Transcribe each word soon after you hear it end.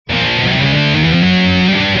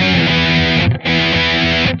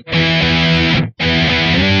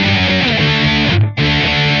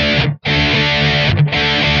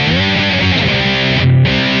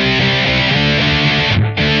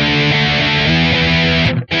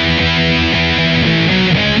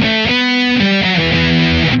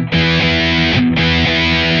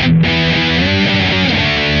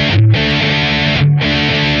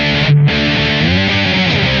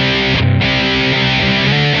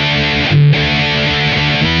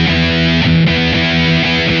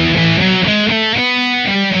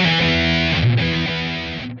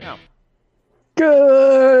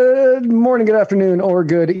good afternoon, or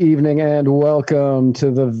good evening, and welcome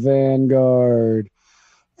to the Vanguard.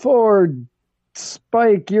 For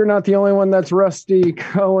Spike, you're not the only one that's Rusty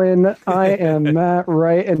Cohen. I am Matt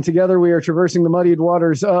Wright, and together we are traversing the muddied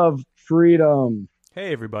waters of freedom.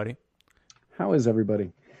 Hey, everybody. How is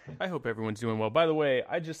everybody? I hope everyone's doing well. By the way,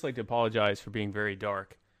 I'd just like to apologize for being very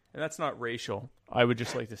dark. And that's not racial. I would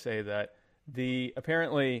just like to say that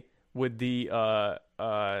apparently with the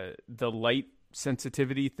light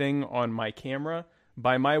sensitivity thing on my camera,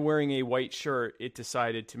 by my wearing a white shirt, it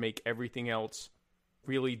decided to make everything else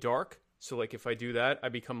really dark. So like if I do that, I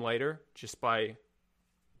become lighter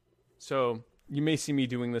so you may see me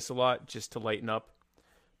doing this a lot just to lighten up.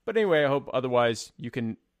 But anyway, I hope otherwise you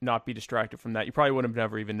can not be distracted from that. You probably would have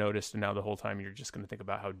never even noticed, and now the whole time you're just going to think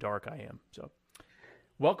about how dark I am. So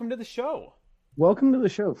welcome to the show. Welcome to the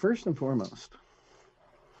show. First and foremost,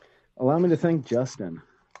 allow me to thank Justin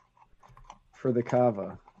for the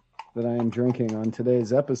kava that I am drinking on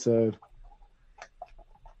today's episode.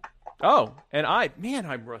 Oh, and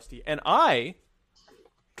I'm rusty. And I,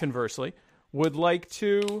 conversely, would like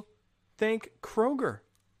to thank Kroger,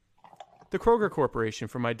 the Kroger Corporation,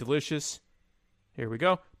 for my delicious, here we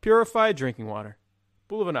go, purified drinking water.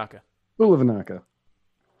 Bulavanaka. Bulavanaka.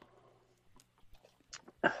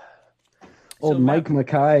 Old Mike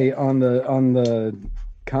Mackay on the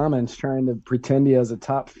comments trying to pretend he has a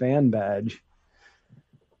top fan badge.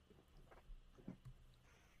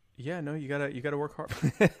 Yeah, no, you gotta work hard.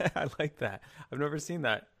 I like that. I've never seen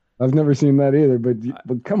that. I've never seen that either,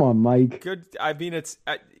 but come on, Mike. Good. I mean,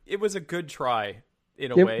 it was a good try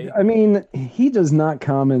in a way. I mean, he does not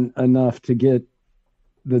comment enough to get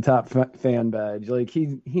the top fan badge. Like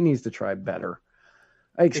he needs to try better.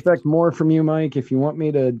 I expect more from you, Mike. If you want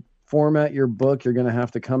me to format your book, you're going to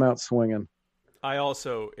have to come out swinging. I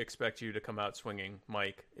also expect you to come out swinging,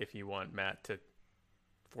 Mike, if you want Matt to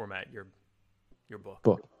format your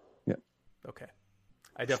book. Yeah. Okay.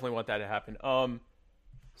 I definitely want that to happen.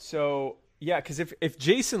 So yeah, because if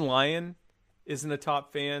Jason Lyon isn't a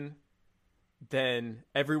top fan, then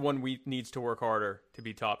everyone needs to work harder to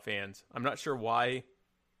be top fans. I'm not sure why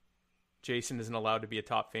Jason isn't allowed to be a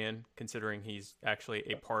top fan, considering he's actually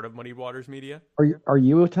a part of Muddy Waters Media. Are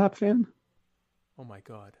you a top fan? Oh my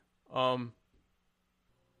God.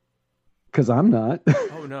 Because I'm not.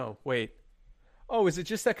 Oh no, wait. Oh, is it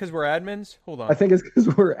just that because we're admins? Hold on. I think it's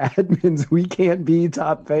because we're admins. We can't be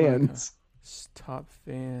top fans. Top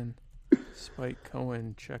fan. Spike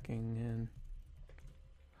Cohen checking in.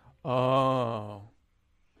 Oh.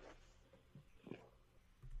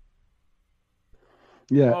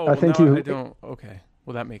 Yeah, oh, I think no, I don't. Okay.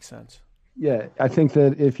 Well, that makes sense. Yeah, I think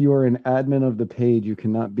that if you are an admin of the page, you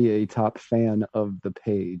cannot be a top fan of the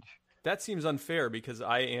page. That seems unfair because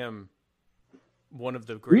I am one of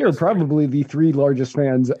the greatest. We are probably the three largest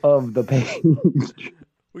fans of the page.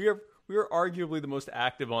 We are arguably the most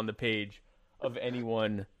active on the page of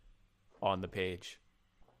anyone on the page,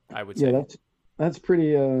 I would say. Yeah, that's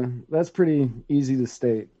pretty easy to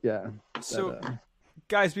state. Yeah. So,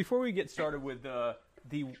 guys, before we get started with the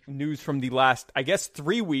news from the last, I guess,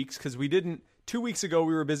 3 weeks, because 2 weeks ago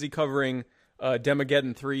we were busy covering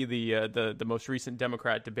Demageddon 3, the most recent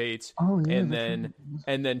Democrat debates. Oh, yeah,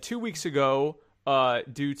 and then 2 weeks ago,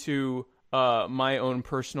 due to my own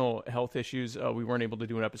personal health issues, we weren't able to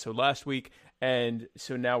do an episode last week, and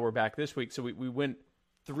so now we're back this week. So we went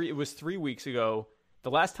it was 3 weeks ago.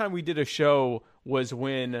 The last time we did a show was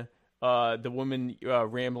when the woman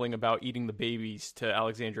rambling about eating the babies to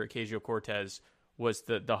Alexandria Ocasio-Cortez was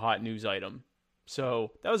the hot news item.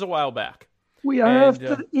 So that was a while back. We have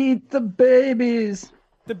to eat the babies.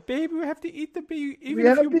 We have to eat the baby. Even we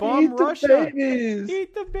if have you to bomb eat Russia, the babies.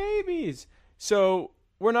 Eat the babies. So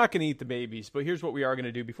we're not going to eat the babies, but here's what we are going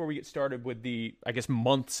to do before we get started with the, I guess,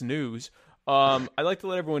 month's news. I'd like to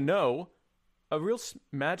let everyone know a real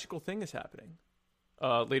magical thing is happening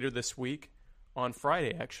later this week on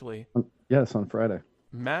Friday, actually. Yes, on Friday.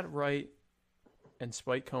 Matt Wright and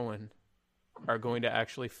Spike Cohen are going to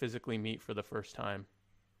actually physically meet for the first time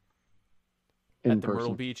at the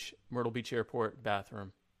Myrtle Beach Airport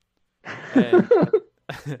bathroom. And,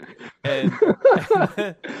 and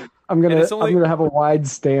I'm gonna have a wide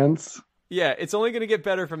stance. Yeah, it's only gonna get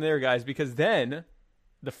better from there, guys, because then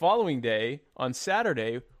the following day on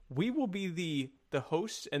Saturday we will be the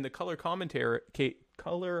hosts and the color commentators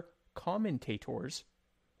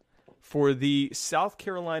for the South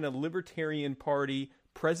Carolina Libertarian Party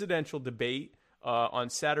presidential debate on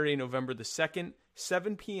Saturday, November the 2nd,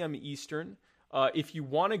 7 p.m. Eastern. If you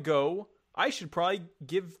want to go, I should probably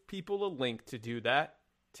give people a link to do that,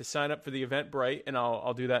 to sign up for the Eventbrite, and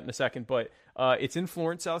I'll do that in a second. But it's in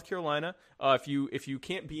Florence, South Carolina. If you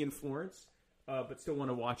can't be in Florence, but still want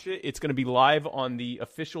to watch it. It's going to be live on the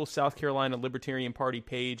official South Carolina Libertarian Party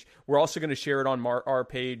page. We're also going to share it on our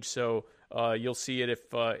page, so you'll see it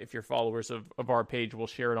if you're followers of our page. We'll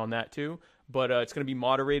share it on that too. But it's going to be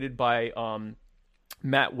moderated by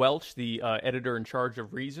Matt Welch, the editor in charge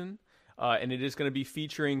of Reason, and it is going to be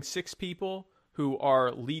featuring 6 people who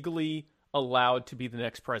are legally allowed to be the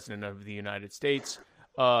next president of the United States.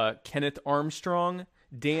 Kenneth Armstrong,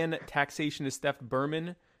 Dan Taxationist Theft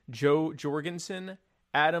Berman, Joe Jorgensen,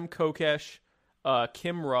 Adam Kokesh,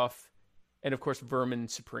 Kim Ruff, and of course Vermin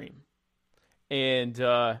Supreme. And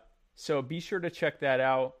so be sure to check that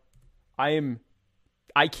out. I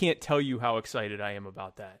can't tell you how excited I am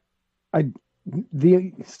about that.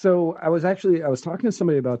 So I was talking to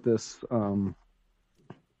somebody about this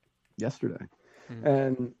yesterday,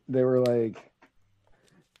 and they were like,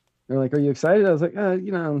 "Are you excited?" I was like,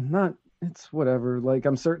 not. It's whatever. Like,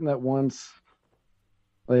 I'm certain that once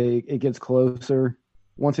it gets closer,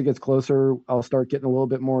 I'll start getting a little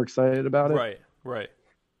bit more excited about it. Right.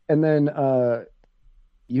 And then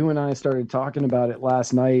you and I started talking about it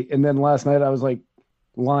last night, and then last night I was like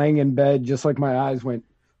lying in bed, just like my eyes went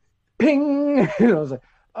ping, and I was like,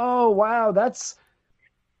 "Oh wow, that's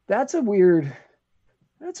a weird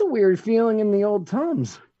feeling in the old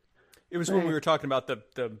Tums." It was when we were talking about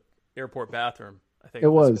the airport bathroom. I think it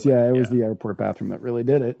was the airport bathroom that really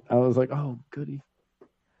did it. I was like, "Oh, goody."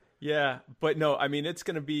 Yeah, but no, I mean, it's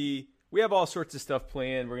going to be, we have all sorts of stuff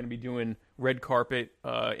planned. We're going to be doing red carpet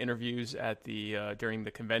interviews at during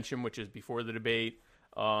the convention, which is before the debate.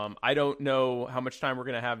 I don't know how much time we're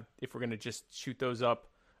going to have, if we're going to just shoot those up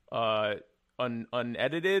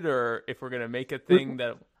unedited, or if we're going to make a thing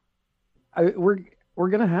we're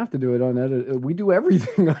going to have to do it unedited. We do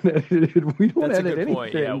everything unedited. We don't edit anything. That's a good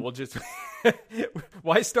point. Yeah, we'll just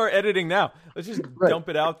why start editing now? Let's just dump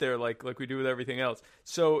it out there like we do with everything else.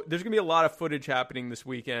 So there's going to be a lot of footage happening this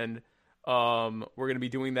weekend. We're going to be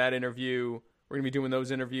doing that interview. We're going to be doing those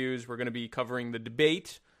interviews. We're going to be covering the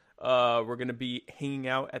debate. We're going to be hanging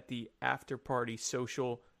out at the after party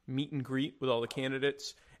social meet and greet with all the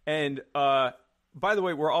candidates. And by the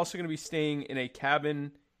way, we're also going to be staying in a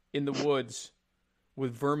cabin in the woods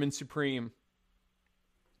with Vermin Supreme.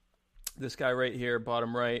 This guy right here,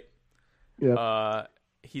 bottom right. Yeah.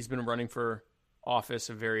 He's been running for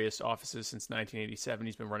various offices since 1987.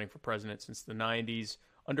 He's been running for president since the 90s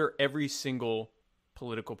under every single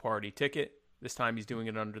political party ticket. This time he's doing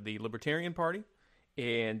it under the Libertarian Party,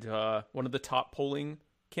 and one of the top polling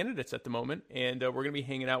candidates at the moment. And we're going to be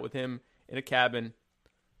hanging out with him in a cabin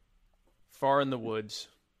far in the woods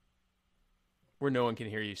where no one can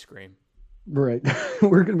hear you scream. Right.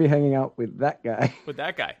 We're going to be hanging out with that guy.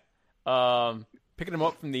 Picking him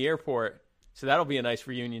up from the airport. So that'll be a nice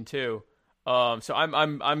reunion too. So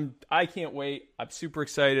I can't wait. I'm super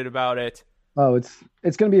excited about it. Oh, it's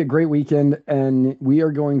going to be a great weekend, and we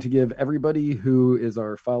are going to give everybody who is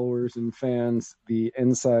our followers and fans the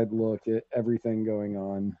inside look at everything going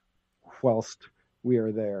on whilst we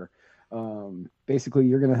are there. Basically,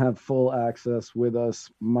 you're going to have full access with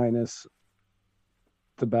us, minus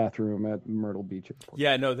the bathroom at Myrtle Beach Airport.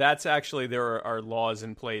 Yeah, no, that's actually, there are laws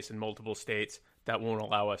in place in multiple states that won't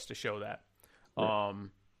allow us to show that. Right.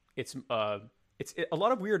 It's a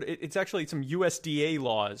lot of weird. It's actually some USDA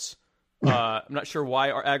laws. I'm not sure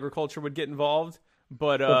why our agriculture would get involved,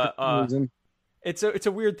 but it's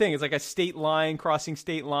a weird thing. It's like a state line, crossing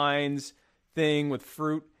state lines thing with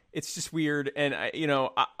fruit. It's just weird. And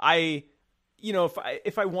if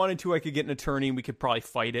I wanted to, I could get an attorney and we could probably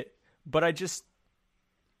fight it. But I just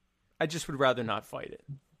would rather not fight it.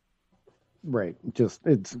 Right.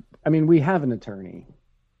 We have an attorney.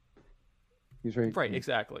 He's right. Right,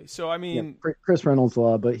 exactly. So, I mean... Yeah, Chris Reynolds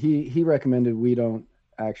Law, but he recommended we don't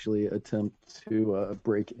actually attempt to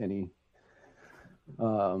break any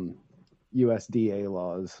USDA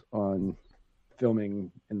laws on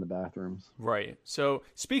filming in the bathrooms. Right. So,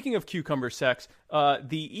 speaking of cucumber sex, the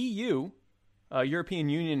EU, European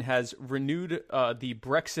Union, has renewed the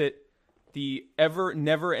Brexit, the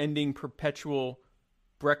never-ending perpetual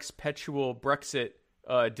Brexit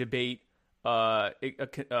debate,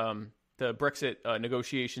 the Brexit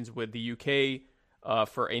negotiations with the UK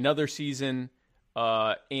for another season,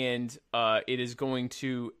 and it is going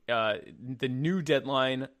to, the new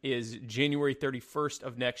deadline is January 31st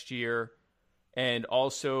of next year, and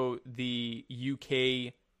also the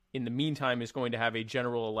UK, in the meantime, is going to have a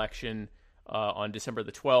general election on December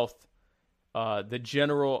the 12th. The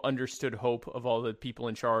general understood hope of all the people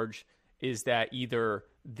in charge is that either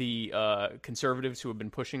the conservatives who have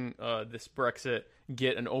been pushing this Brexit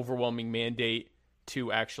get an overwhelming mandate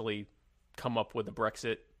to actually come up with a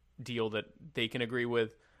Brexit deal that they can agree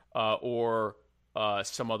with, or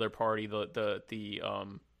some other party, the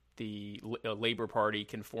Labour Party,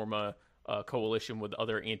 can form a coalition with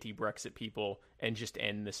other anti-Brexit people and just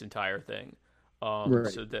end this entire thing.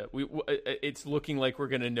 Right. So that it's looking like we're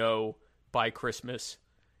going to know by Christmas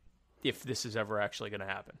if this is ever actually going to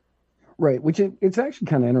happen. Right, which it's actually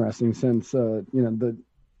kind of interesting since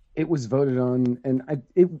it was voted on, and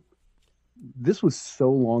this was so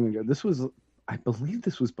long ago. This was, I believe,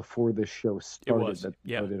 this was before this show started. It was. That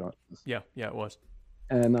they voted on this. Yeah, it was.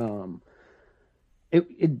 And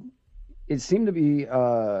it seemed to be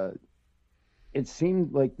it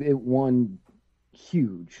seemed like it won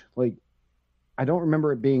huge. Like, I don't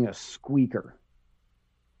remember it being a squeaker.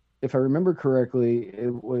 If I remember correctly,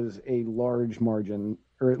 it was a large margin,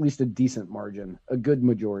 or at least a decent margin, a good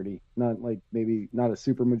majority, not like maybe not a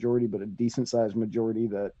super majority, but a decent sized majority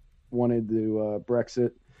that wanted to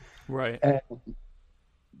Brexit. Right. And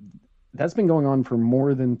that's been going on for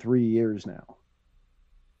more than 3 years now.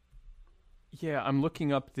 Yeah, I'm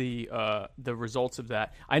looking up the results of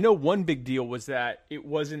that. I know one big deal was that it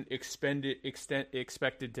wasn't expected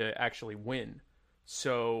to actually win.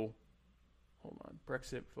 So, hold on,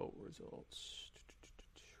 Brexit vote results.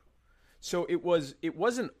 So it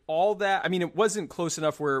wasn't all that. I mean, it wasn't close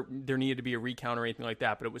enough where there needed to be a recount or anything like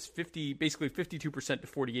that. But it was basically 52% to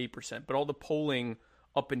 48%. But all the polling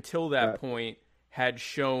up until that point had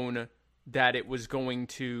shown that it was going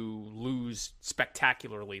to lose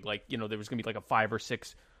spectacularly. Like, there was going to be like a 5 or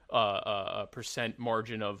 6 percent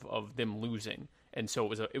margin of them losing. And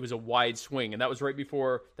so it was a wide swing. And that was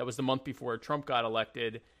the month before Trump got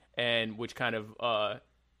elected, and which kind of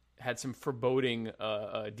had some foreboding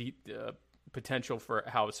potential for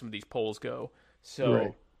how some of these polls go. So,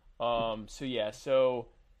 Right. So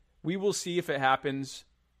we will see if it happens.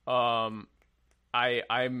 I'm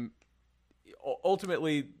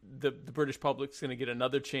ultimately the British public's going to get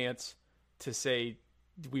another chance to say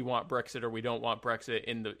we want Brexit or we don't want Brexit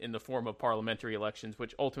in the form of parliamentary elections,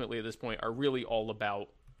 which ultimately at this point are really all about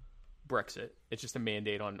Brexit. It's just a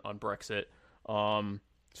mandate on Brexit.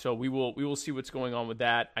 So we will see what's going on with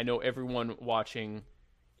that. I know everyone watching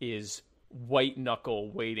is white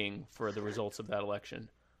knuckle waiting for the results of that election.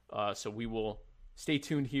 So we will stay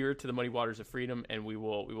tuned here to the Muddy Waters of Freedom, and we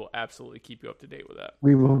will absolutely keep you up to date with that.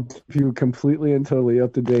 We will keep you completely and totally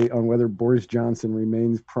up to date on whether Boris Johnson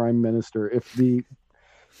remains prime minister. If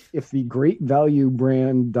the great value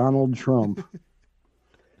brand Donald Trump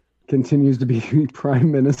continues to be prime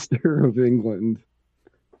minister of England,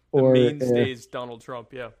 the mainstays Donald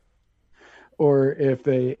Trump, yeah. Or if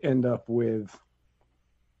they end up with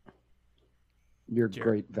your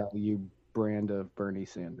great value brand of Bernie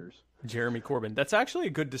Sanders. Jeremy Corbyn. That's actually a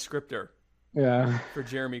good descriptor. Yeah. For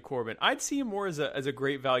Jeremy Corbyn. I'd see him more as a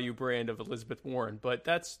great value brand of Elizabeth Warren, but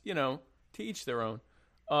that's, to each their own.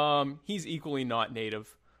 He's equally not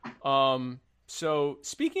native. So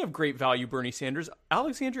speaking of great value Bernie Sanders,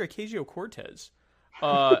 Alexandria Ocasio-Cortez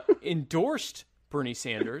endorsed Bernie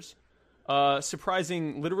Sanders,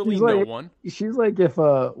 surprising literally no one. She's like if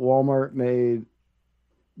Walmart made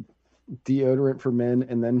deodorant for men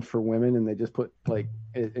and then for women, and they just put like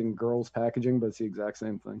it in girls packaging, but it's the exact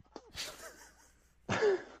same thing.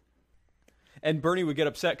 And Bernie would get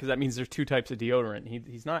upset because that means there's 2 types of deodorant.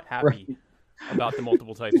 He's not happy about the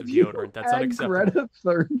multiple types of deodorant. That's unacceptable. Greta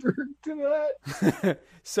Thunberg to that.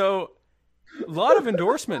 So a lot of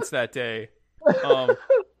endorsements that day.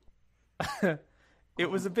 It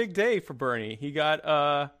was a big day for Bernie. He got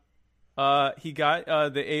the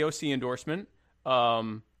AOC endorsement.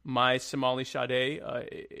 My Somali Sade,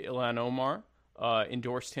 Ilhan Omar,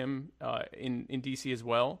 endorsed him in DC as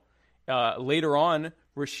well. Later on,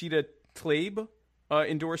 Rashida Tlaib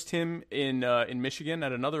endorsed him in Michigan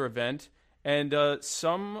at another event, and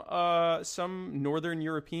some Northern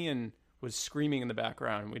European was screaming in the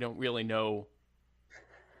background. We don't really know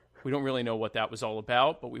what that was all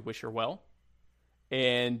about, but we wish her well,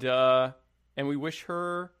 and we wish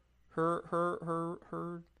her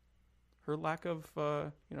lack of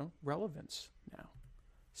relevance now.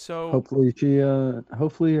 So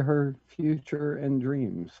hopefully her future and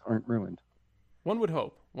dreams aren't ruined. One would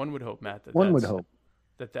hope, Matt.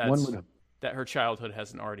 That her childhood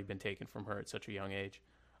hasn't already been taken from her at such a young age.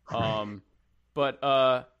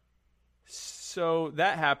 So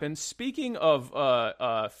that happened. Speaking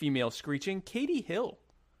of female screeching, Katie Hill,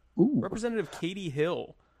 Representative Katie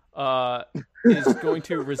Hill, is going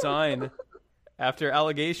to resign after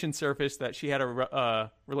allegations surfaced that she had a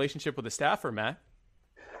relationship with a staffer, Matt.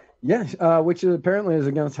 Yes, which apparently is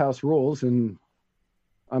against House rules, and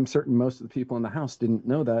I'm certain most of the people in the House didn't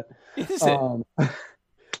know that. Is it?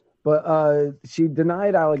 But she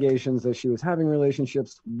denied allegations that she was having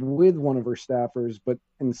relationships with one of her staffers, but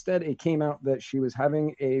instead it came out that she was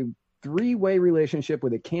having a three-way relationship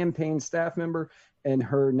with a campaign staff member and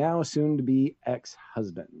her now soon-to-be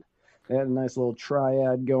ex-husband. They had a nice little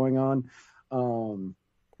triad going on.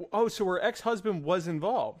 Oh, so her ex-husband was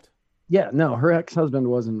involved. Yeah, no, her ex-husband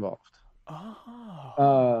was involved.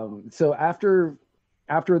 Oh. So after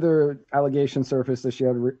the allegation surfaced that she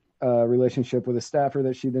had a relationship with a staffer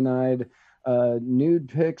that she denied, nude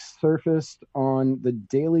pics surfaced on the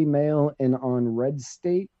Daily Mail and on Red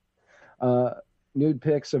State. Nude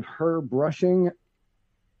pics of her brushing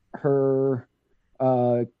her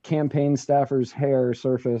campaign staffer's hair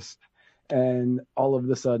surfaced, and all of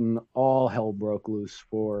a sudden, all hell broke loose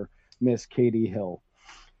for Miss Katie Hill.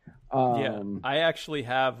 Yeah, I actually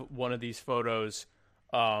have one of these photos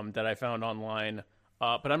that I found online,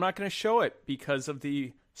 but I'm not going to show it because of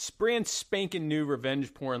the brand spanking new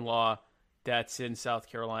revenge porn law that's in South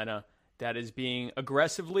Carolina that is being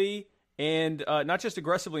aggressively and not just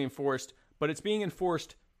aggressively enforced, but it's being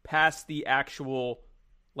enforced past the actual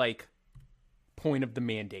point of the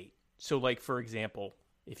mandate. So, for example,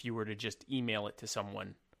 if you were to just email it to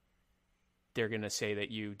someone, they're going to say that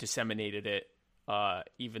you disseminated it,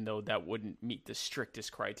 even though that wouldn't meet the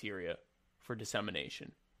strictest criteria for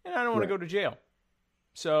dissemination. And I don't want to go to jail.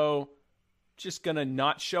 So, just going to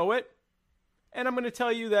not show it. And I'm going to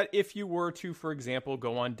tell you that if you were to, for example,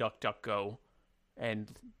 go on DuckDuckGo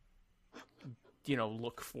and,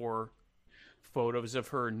 look for photos of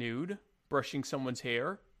her nude brushing someone's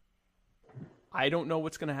hair, I don't know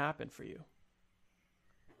what's going to happen for you.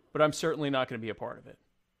 But I'm certainly not going to be a part of it.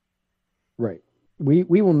 Right. We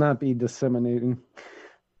will not be disseminating.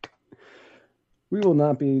 We will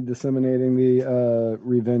not be disseminating the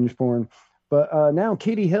revenge porn. But now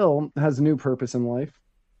Katie Hill has a new purpose in life.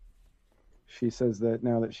 She says that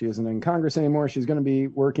now that she isn't in Congress anymore, she's going to be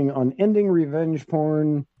working on ending revenge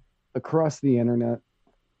porn across the internet,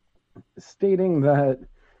 stating that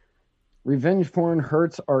revenge porn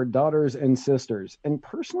hurts our daughters and sisters. And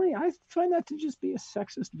personally, I find that to just be a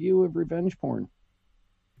sexist view of revenge porn.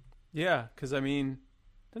 Yeah, because, it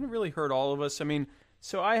doesn't really hurt all of us.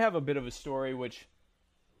 So I have a bit of a story, which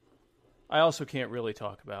I also can't really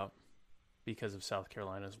talk about because of South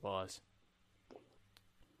Carolina's laws.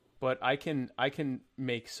 But I can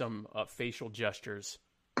make some facial gestures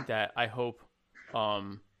that I hope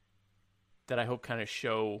kind of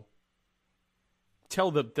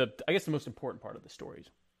tell the I guess the most important part of the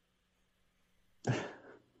stories.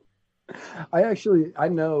 I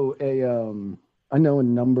know a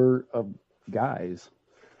number of guys.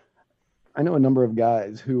 I know a number of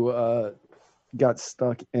guys who got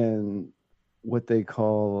stuck in what they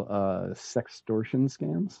call sextortion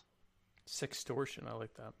scams. Sextortion, I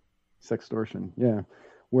like that. Sextortion, yeah,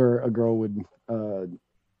 where a girl would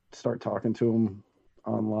start talking to them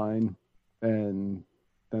online, and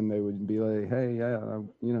then they would be like, "Hey, yeah,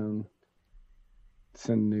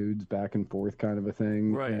 send nudes back and forth," kind of a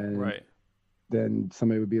thing. Right, and right. Then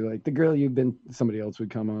somebody would be like, somebody else would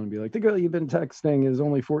come on and be like, "The girl you've been texting is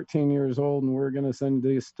only 14 years old, and we're gonna send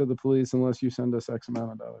this to the police unless you send us X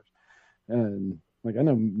amount of dollars." And I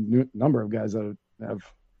know a number of guys that have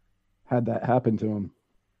had that happen to them.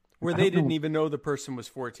 Where they didn't even know the person was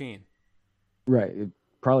 14. Right.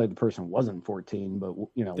 Probably the person wasn't 14, but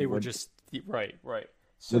they were just right.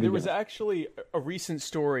 So there was actually a recent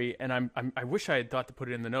story, and I wish I had thought to put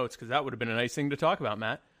it in the notes because that would have been a nice thing to talk about,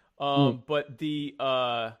 Matt. But the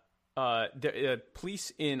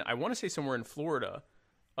police in, I want to say somewhere in Florida,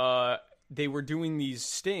 they were doing these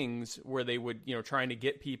stings where they would trying to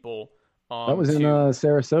get people. That was in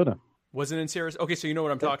Sarasota. Was it in Sarasota? Okay, so you know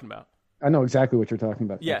what I'm talking about. I know exactly what you're talking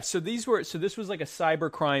about. Yeah, so this was like a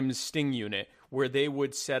cyber crimes sting unit where they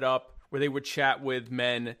would chat with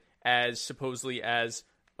men as supposedly as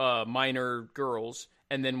minor girls,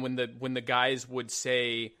 and then when the guys would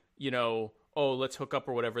say, "Oh, let's hook up"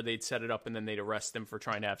 or whatever, they'd set it up and then they'd arrest them for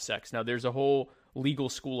trying to have sex. Now, there's a whole legal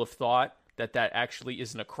school of thought that actually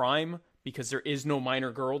isn't a crime because there is no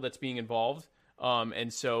minor girl that's being involved.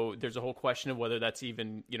 And so there's a whole question of whether that's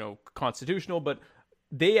even, constitutional, but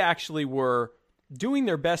they actually were doing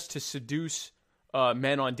their best to seduce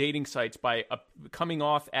men on dating sites by coming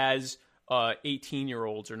off as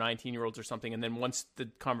 18-year-olds or 19-year-olds or something. And then once the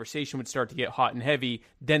conversation would start to get hot and heavy,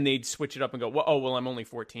 then they'd switch it up and go, well, I'm only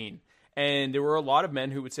 14. And there were a lot of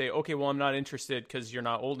men who would say, okay, well, I'm not interested because you're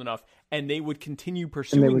not old enough. And they would continue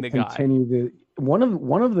pursuing the guy.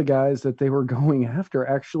 One of the guys that they were going after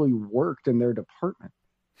actually worked in their department.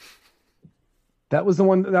 That was the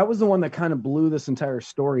one that kind of blew this entire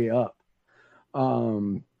story up.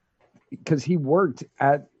 Because he worked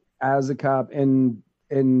at as a cop in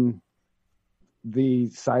the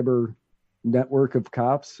cyber network of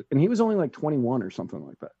cops, and he was only like 21 or something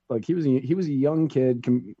like that. Like he was a young kid,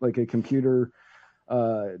 like a computer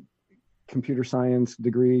science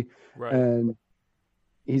degree, Right. and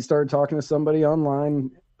he started talking to somebody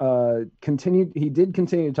online. He did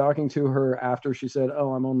continue talking to her after she said,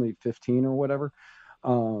 "Oh, I'm only 15" or whatever.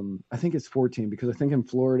 I think it's 14 because I think in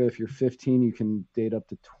Florida, if you're 15, you can date up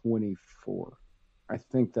to 24. I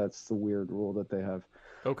think that's the weird rule that they have.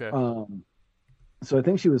 Okay. So I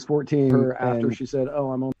think she was 14 her after she said,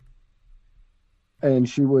 "Oh, I'm only," and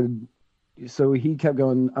she would. So he kept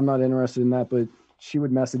going, "I'm not interested in that," but she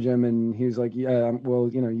would message him, and he was like, "Yeah, well,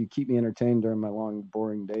 you keep me entertained during my long,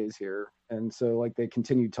 boring days here." And so, like, they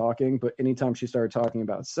continued talking, but anytime she started talking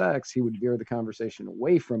about sex, he would veer the conversation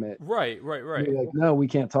away from it. Right. He'd be like, "No, we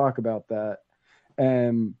can't talk about that."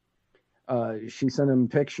 And she sent him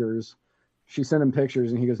pictures.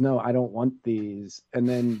 And he goes, "No, I don't want these." And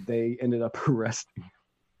then they ended up arresting him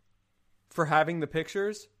For having the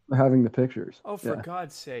pictures? for having the pictures. Oh, for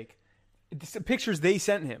God's sake. It's the pictures they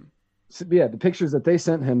sent him. So, yeah, the pictures that they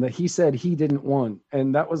sent him that he said he didn't want.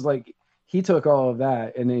 And that was like, he took all of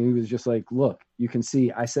that, and then he was just like, "Look, you can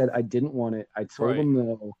see I said I didn't want it. I told him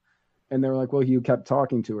no." And they were like, "Well, you kept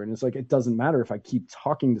talking to her." And it's like, it doesn't matter if I keep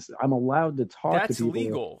talking to, I'm allowed to talk to people. That's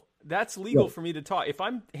legal. That's legal for me to talk. If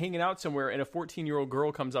I'm hanging out somewhere and a 14-year-old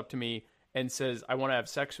girl comes up to me and says, "I want to have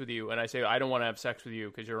sex with you," and I say, "I don't want to have sex with you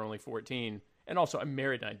because you're only 14. And also I'm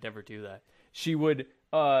married and I'd never do that." She would,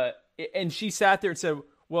 and she sat there and said,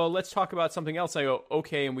 "Well, let's talk about something else." I go,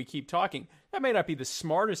 "Okay," and we keep talking. That may not be the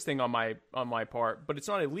smartest thing on my part, but it's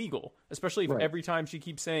not illegal. Especially if every time she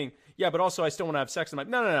keeps saying, "Yeah, but also I still want to have sex." I'm like,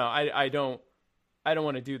 no, I don't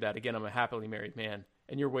want to do that. Again, I'm a happily married man,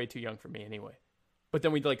 and you're way too young for me anyway. But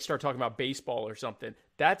then we'd like start talking about baseball or something.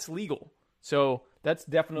 That's legal. So that's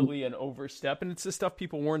definitely an overstep, and it's the stuff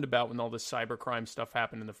people warned about when all this cybercrime stuff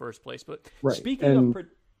happened in the first place. But speaking of,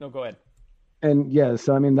 no, go ahead. And yeah,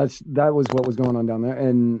 so I mean, that was what was going on down there.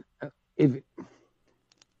 And if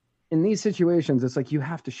in these situations, it's like you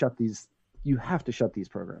have to shut these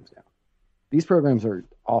programs down. These programs are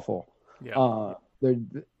awful. Yeah.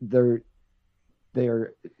 They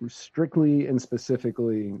are strictly and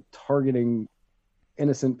specifically targeting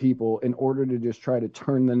innocent people in order to just try to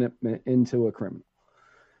turn them into a criminal.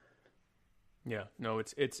 Yeah, no,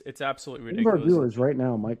 it's absolutely ridiculous. One of our viewers right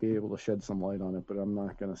now might be able to shed some light on it, but I'm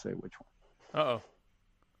not going to say which one.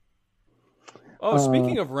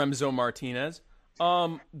 Speaking of Remzo Martinez,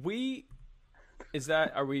 are we? Is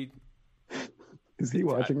he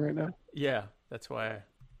watching right now? Yeah, that's why.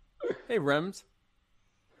 Hey, Rems.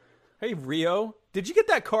 Hey, Rio. Did you get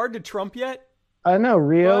that card to Trump yet? I know,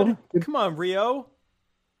 Rio. Come on, Rio.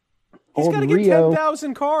 He's got to get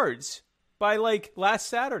 10,000 cards by like last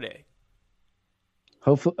Saturday.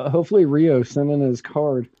 Hopefully Rio sent in his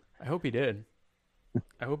card. I hope he did.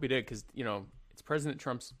 Because it's President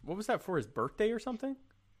Trump's. What was that for? His birthday or something?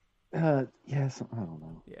 Yes, I don't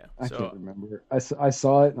know. Yeah, I can't remember. I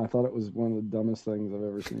saw it and I thought it was one of the dumbest things I've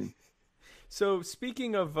ever seen. So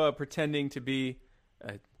speaking of pretending to be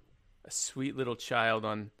a sweet little child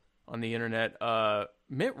on the internet,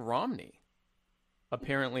 Mitt Romney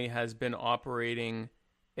apparently has been operating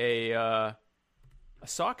a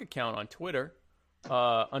sock account on Twitter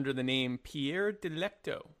under the name Pierre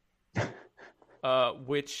Delecto,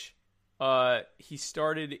 which he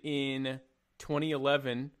started in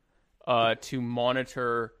 2011 to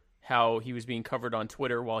monitor how he was being covered on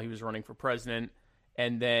Twitter while he was running for president.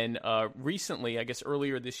 And then recently, I guess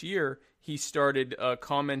earlier this year, he started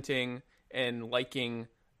commenting and liking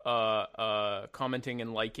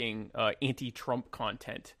anti-Trump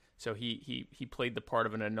content. So he played the part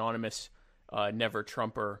of an anonymous never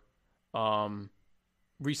Trumper.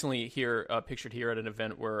 Recently here, pictured here at an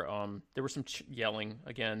event where there was some yelling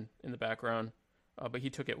again in the background, but he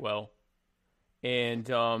took it well. And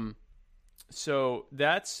so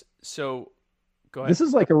go ahead. This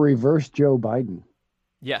is like a reverse Joe Biden.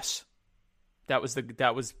 Yes, that was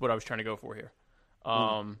what I was trying to go for here.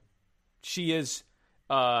 She is,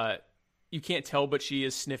 you can't tell, but she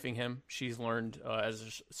is sniffing him. She's learned as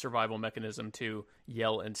a survival mechanism to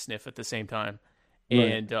yell and sniff at the same time.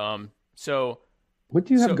 Right. And so, what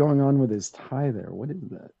do you have going on with his tie there? What is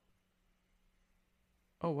that?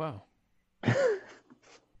 Oh wow,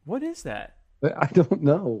 what is that? I don't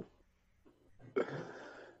know.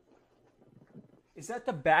 Is that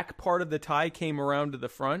the back part of the tie came around to the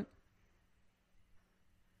front?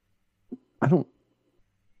 I don't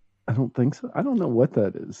think so. I don't know what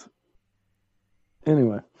that is.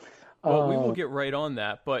 Anyway. Well, we will get right on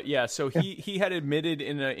that. But yeah, so he had admitted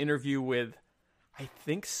in an interview with I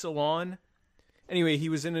think Salon. Anyway, he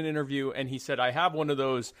was in an interview and he said, I have one of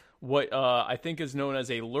those, what I think is known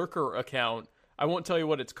as a lurker account. I won't tell you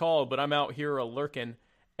what it's called, but I'm out here lurking.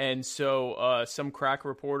 And so some crack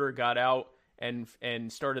reporter got out and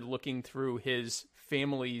started looking through his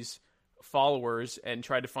family's followers and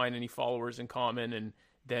tried to find any followers in common, and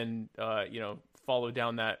then followed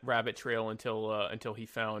down that rabbit trail until he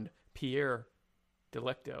found Pierre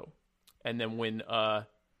Delecto. And then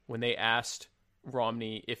when they asked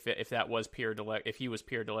Romney if that was if he was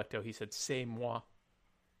Pierre Delecto, he said "C'est moi,"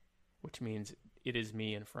 which means "it is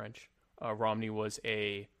me" in French. Romney was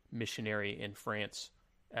a missionary in France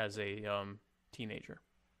as a teenager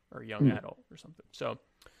or young adult or something. So,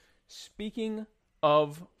 speaking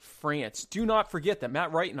of France, do not forget that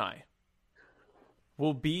Matt Wright and I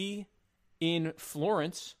will be in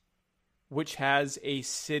Florence, which has a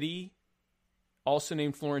city also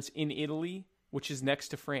named Florence in Italy, which is next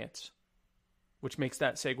to France, which makes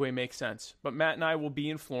that segue make sense. But Matt and I will be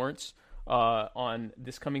in Florence on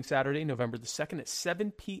this coming Saturday, November the 2nd at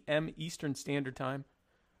 7 p.m. Eastern Standard Time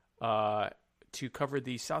to cover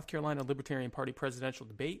the South Carolina Libertarian Party presidential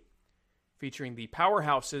debate featuring the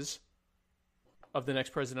powerhouses of the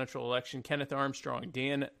next presidential election: Kenneth Armstrong,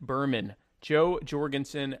 Dan Berman, Joe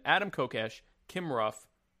Jorgensen, Adam Kokesh, Kim Ruff,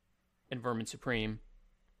 and Vermin Supreme,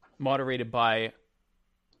 moderated by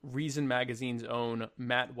Reason Magazine's own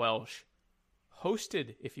Matt Welsh,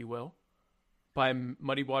 hosted, if you will, by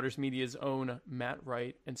Muddy Waters Media's own Matt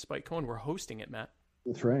Wright and Spike Cohen. We're hosting it, Matt.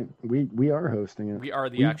 That's right. We are hosting it. We are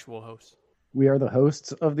the actual hosts. We are the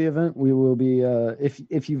hosts of the event. We will be,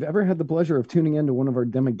 if you've ever had the pleasure of tuning into one of our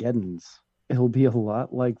Demageddons, it'll be a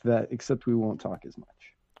lot like that, except we won't talk as much.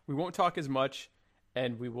 We won't talk as much,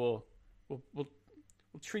 and we'll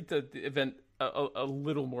treat the event a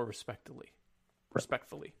little more respectfully.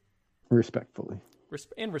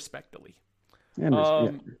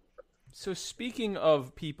 So speaking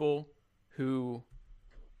of people who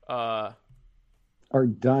are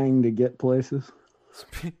dying to get places.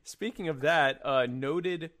 Speaking of that,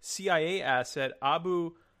 noted CIA asset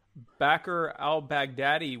Abu Bakr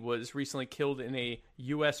al-Baghdadi was recently killed in a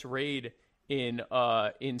U.S. raid in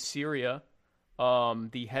Syria.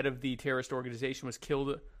 The head of the terrorist organization was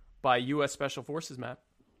killed by U.S. Special Forces, Matt.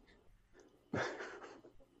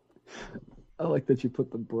 I like that you put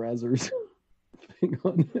the Brazzers thing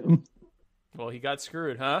on him. Well, he got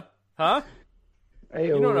screwed, huh? Huh? Hey,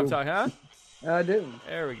 you know what I'm talking, huh? I do.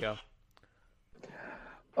 There we go.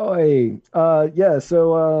 Oh, hey. Yeah,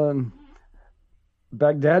 so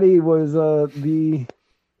Baghdadi was the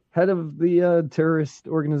head of the terrorist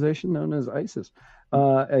organization known as ISIS.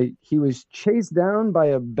 He was chased down by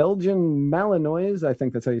a Belgian Malinois, I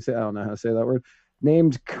think that's how you say it. I don't know how to say that word,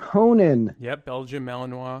 named Conan. Yep, Belgian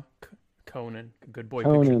Malinois. Conan. Good boy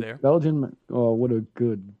Conan, picture there. Belgian. Oh, what a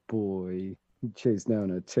good boy. He chased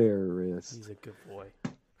down a terrorist. He's a good boy.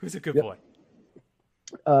 Who's a good boy?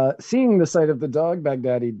 Seeing the sight of the dog,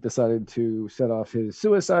 Baghdadi decided to set off his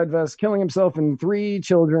suicide vest, killing himself and 3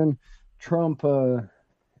 children. Trump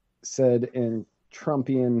said in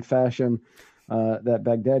Trumpian fashion that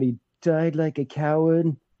Baghdadi died like a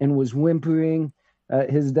coward and was whimpering at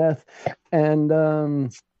his death. And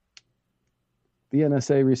the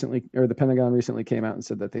NSA recently, or the Pentagon recently came out and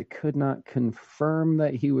said that they could not confirm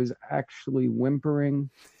that he was actually whimpering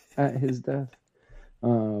at his death.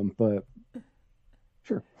 But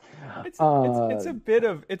sure. It's a bit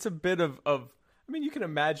of I mean, you can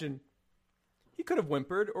imagine he could have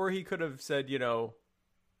whimpered, or he could have said,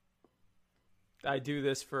 I do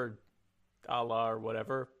this for Allah or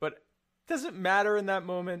whatever, but it doesn't matter in that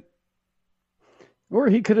moment. Or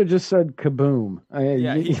he could have just said kaboom.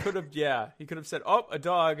 He could have said, "Oh, a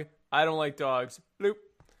dog. I don't like dogs." Bloop.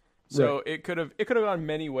 So right. It could have gone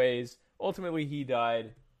many ways. Ultimately, he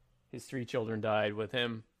died. His 3 children died with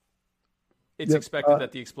him. It's expected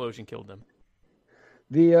that the explosion killed them.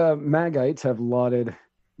 The Magites have lauded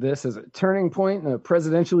this as a turning point in a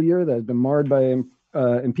presidential year that has been marred by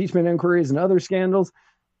impeachment inquiries and other scandals.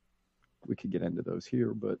 We could get into those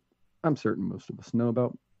here, but I'm certain most of us know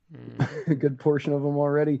about a good portion of them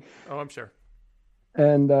already. Oh, I'm sure.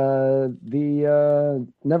 And the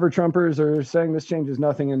Never Trumpers are saying this changes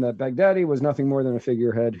nothing and that Baghdadi was nothing more than a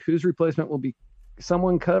figurehead whose replacement will be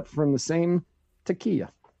someone cut from the same taquilla.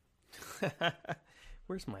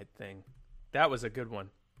 Where's my thing? That was a good one.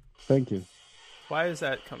 Thank you. Why is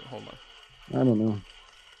that coming? Hold on. I don't know.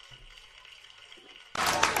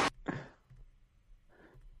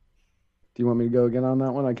 Do you want me to go again on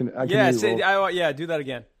that one? I can. Do that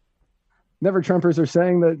again. Never Trumpers are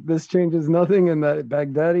saying that this changes nothing and that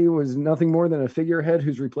Baghdadi was nothing more than a figurehead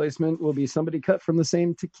whose replacement will be somebody cut from the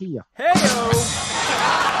same tequila. Hey-o!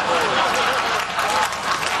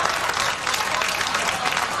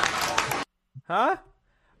 Huh?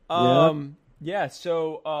 Yeah,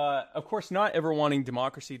 so, of course, not ever wanting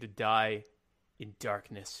democracy to die in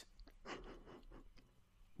darkness.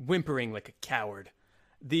 Whimpering like a coward.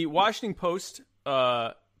 The Washington Post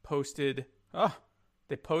posted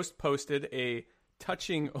a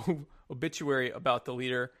touching obituary about the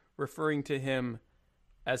leader, referring to him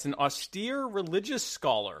as an austere religious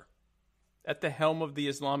scholar at the helm of the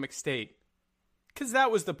Islamic State. Because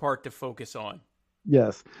that was the part to focus on.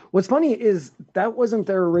 Yes. What's funny is that wasn't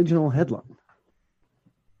their original headline.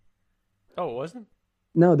 Oh, it wasn't?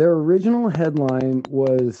 No, their original headline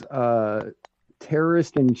was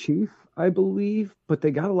terrorist in chief, I believe, but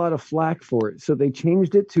they got a lot of flack for it. So they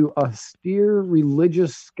changed it to austere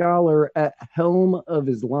religious scholar at helm of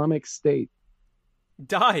Islamic State.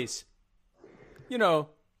 Dies.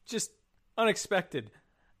 Just unexpected.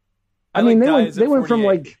 I mean, they went from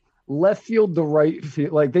like left field to right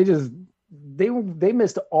field. Like they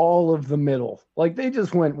missed all of the middle. Like they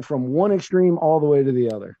just went from one extreme all the way to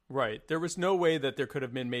the other. Right. There was no way that there could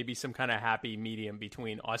have been maybe some kind of happy medium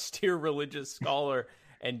between austere religious scholar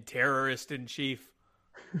and terrorist in chief.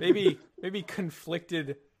 Maybe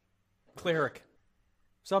conflicted cleric.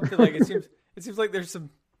 Something like it seems like there's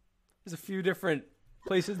a few different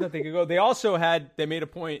places that they could go. They made a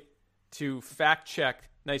point to fact check,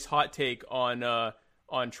 nice hot take on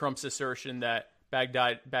Trump's assertion that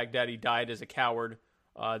Baghdadi died as a coward.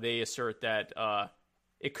 They assert that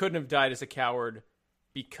it couldn't have died as a coward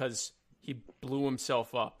because he blew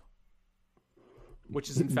himself up, which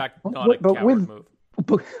is in fact not a coward move.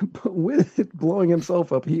 But with blowing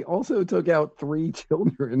himself up, he also took out 3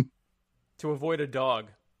 children. To avoid a dog.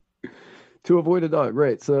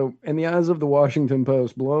 Right. So in the eyes of the Washington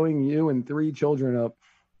Post, blowing you and 3 children up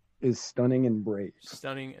is stunning and brave.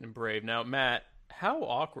 Now, Matt, how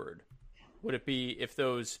awkward would it be if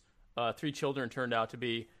those 3 children turned out to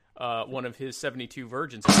be one of his 72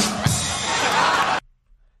 virgins?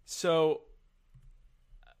 So,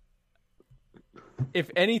 if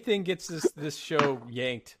anything gets this show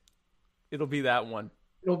yanked, it'll be that one.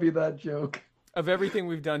 It'll be that joke. Of everything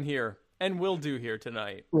we've done here and will do here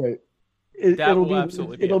tonight. Right.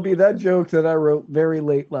 It'll be that joke that I wrote very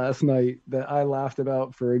late last night that I laughed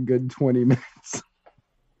about for a good 20 minutes.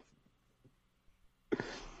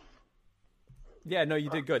 Yeah, no, you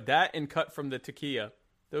did good. That and cut from the tequila.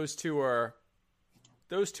 Those two are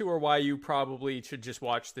why you probably should just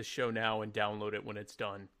watch this show now and download it when it's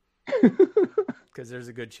done. Because there's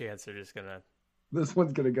a good chance they're just gonna. This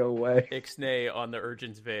one's gonna go away. Ixnay on the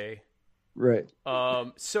Urgent's Vey. Right.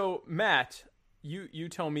 So Matt, you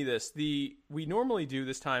tell me this. We normally do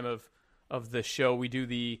this time of the show. We do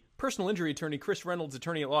the personal injury attorney Chris Reynolds,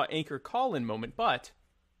 attorney at law, anchor call-in moment. But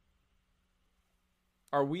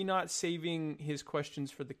are we not saving his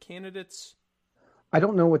questions for the candidates? I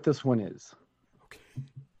don't know what this one is. Okay.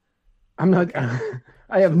 I'm not.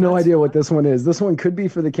 I have no idea what this one is. This one could be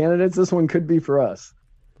for the candidates. This one could be for us.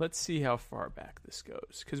 Let's see how far back this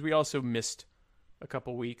goes, because we also missed a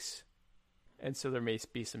couple weeks, and so there may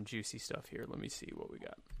be some juicy stuff here. Let me see what we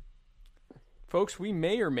got. Folks, we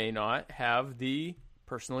may or may not have the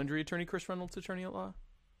personal injury attorney Chris Reynolds, attorney at law,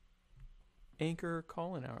 anchor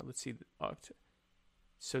call-in hour. Let's see.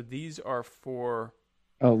 So these are for...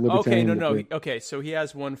 Oh, libertarian debate. Okay, so he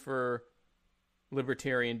has one for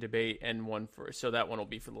libertarian debate and one for... So that one will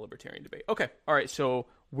be for the libertarian debate. Okay, all right, so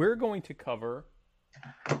we're going to cover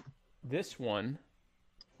this one.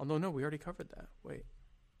 Although, no, we already covered that. Wait.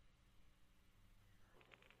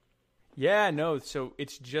 Yeah, no, so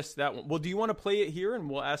it's just that one. Well, do you want to play it here and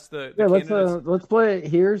we'll ask the candidates? Let's play it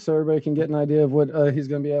here so everybody can get an idea of what he's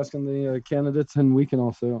going to be asking the candidates, and we can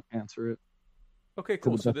also answer it. Okay,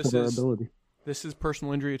 cool. So this is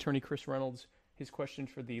personal injury attorney Chris Reynolds. His question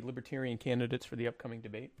for the libertarian candidates for the upcoming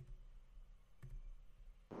debate.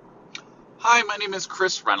 Hi, my name is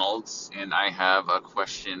Chris Reynolds, and I have a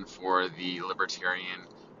question for the libertarian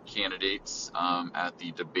candidates at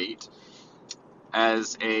the debate.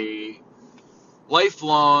 As a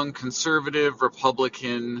lifelong conservative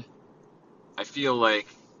Republican, I feel like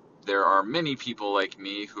there are many people like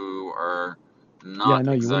me who are not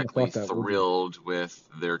exactly thrilled with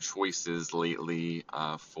their choices lately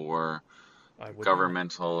for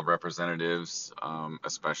governmental representatives,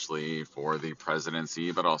 especially for the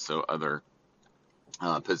presidency, but also other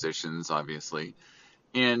positions, obviously.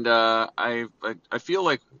 And I feel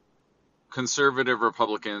like conservative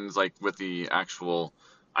Republicans, like with the actual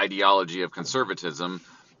ideology of conservatism,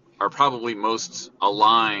 are probably most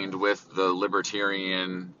aligned with the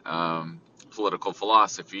libertarian political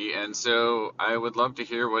philosophy. And so I would love to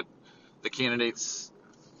hear what the candidates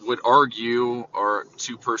would argue or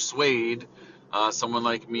to persuade someone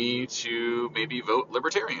like me to maybe vote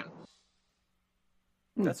libertarian.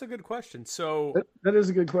 That's a good question. So that is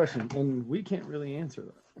a good question, and we can't really answer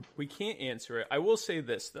that. we can't answer it. I will say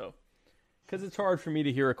this, though, because it's hard for me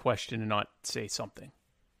to hear a question and not say something.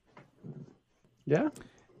 Yeah?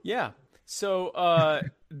 Yeah. So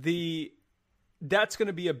that's going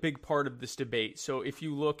to be a big part of this debate. So if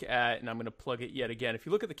you look at, and I'm going to plug it yet again, if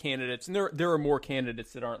you look at the candidates, and there are more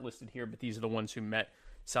candidates that aren't listed here, but these are the ones who met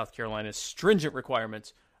South Carolina's stringent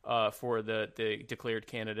requirements for the declared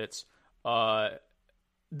candidates.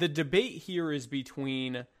 The debate here is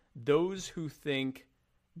between those who think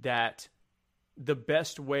that the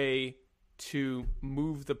best way to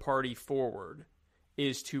move the party forward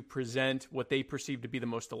is to present what they perceive to be the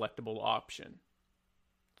most electable option,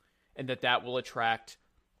 and that will attract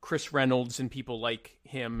Chris Reynolds and people like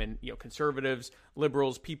him, and conservatives,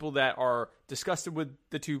 liberals, people that are disgusted with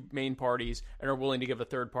the two main parties and are willing to give a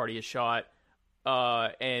third party a shot,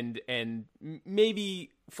 and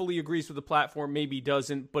maybe fully agrees with the platform, maybe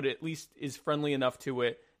doesn't, but at least is friendly enough to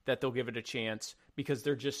it that they'll give it a chance because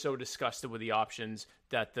they're just so disgusted with the options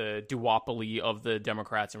that the duopoly of the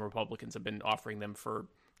Democrats and Republicans have been offering them for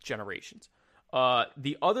generations.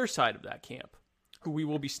 The other side of that camp, who we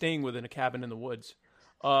will be staying with in a cabin in the woods,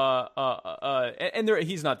 and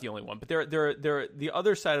he's not the only one, but the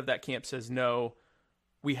other side of that camp says, no,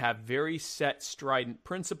 we have very set, strident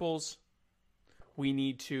principles. We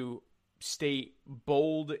need to stay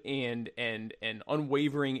bold and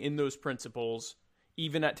unwavering in those principles,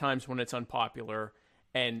 even at times when it's unpopular,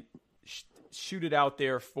 and shoot it out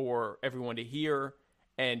there for everyone to hear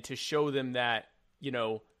and to show them that,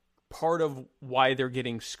 part of why they're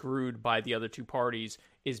getting screwed by the other two parties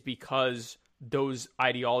is because those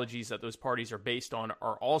ideologies that those parties are based on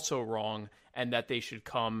are also wrong, and that they should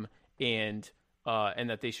come and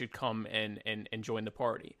join the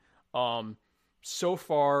party. So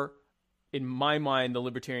far, in my mind, the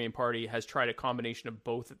Libertarian Party has tried a combination of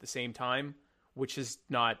both at the same time, which has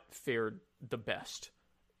not fared the best.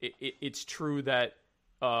 It's true that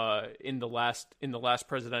in the last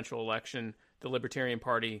presidential election, the Libertarian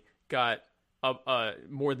Party got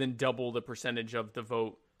more than double the percentage of the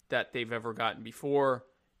vote that they've ever gotten before.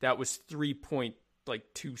 That was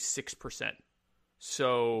 3.26%.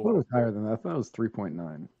 So I thought it was higher than that. I thought it was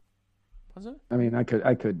 3.9. Was it? I mean, I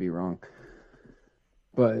could be wrong,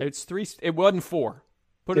 but it's 3. It wasn't 4.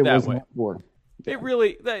 Put it that way. 4. It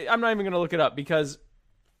really. I'm not even going to look it up because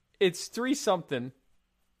it's 3 something.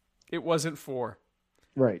 It wasn't 4.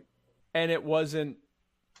 Right. And it wasn't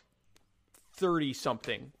 30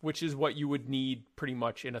 something, which is what you would need pretty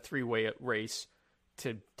much in a 3-way race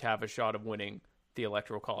to have a shot of winning the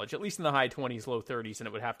Electoral College, at least in the high 20s, low 30s, and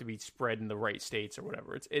it would have to be spread in the right states or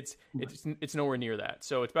whatever. It's nowhere near that.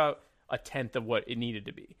 So it's about a tenth of what it needed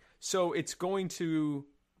to be. So it's going to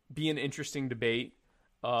be an interesting debate,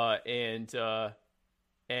 and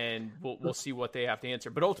we'll see what they have to answer.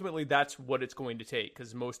 But ultimately, that's what it's going to take,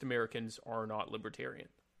 because most Americans are not libertarian.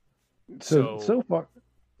 So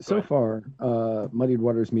far, Muddied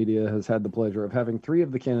Waters Media has had the pleasure of having 3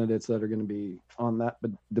 of the candidates that are going to be on that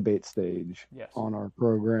debate stage on our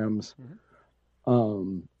programs.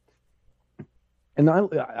 Mm-hmm. And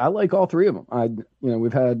I like all 3 of them.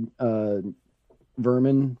 We've had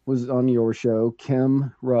Vermin was on your show.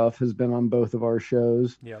 Kim Ruff has been on both of our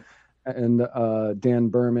shows. Yep. And Dan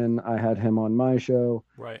Berman, I had him on my show.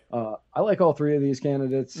 Right. I like all 3 of these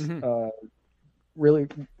candidates. Mm-hmm. Really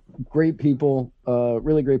great people,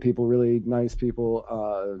 really great people, really nice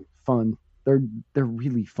people, fun. They're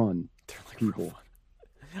really fun people. Fun.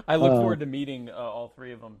 I look forward to meeting all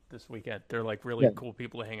 3 of them this weekend. They're really cool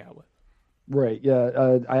people to hang out with. Right.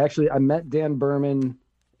 Yeah. I met Dan Berman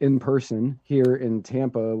in person here in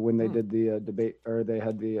Tampa when they did the debate, or they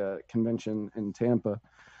had the convention in Tampa,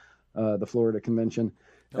 the Florida convention.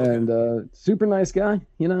 Okay. And super nice guy,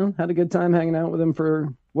 had a good time hanging out with him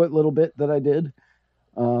for what little bit that I did.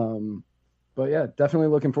 But yeah, definitely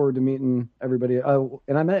looking forward to meeting everybody.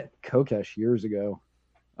 And I met Kokesh years ago.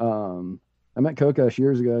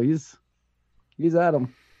 He's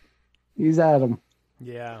Adam. He's Adam.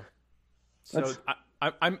 Yeah. So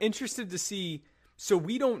I'm interested to see. So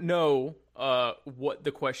we don't know what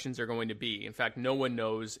the questions are going to be. In fact, no one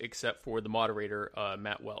knows except for the moderator,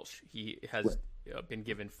 Matt Welsh. He has been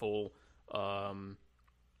given full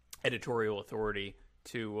editorial authority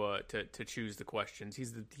to choose the questions.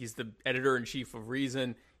 He's the editor in chief of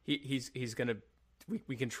Reason. He's going to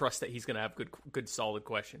we can trust that he's going to have good solid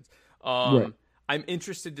questions. Right. I'm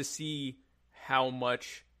interested to see how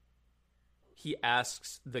much he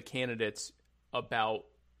asks the candidates about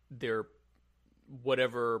their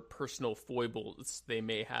whatever personal foibles they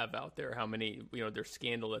may have out there, how many, their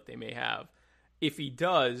scandal that they may have. If he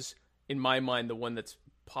does, in my mind, the one that's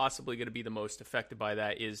possibly going to be the most affected by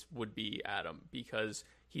that would be Adam, because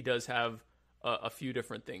he does have a few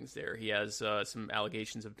different things there. He has some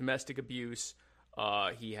allegations of domestic abuse.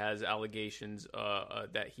 He has allegations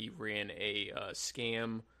that he ran a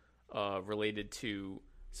scam related to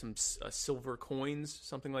some silver coins,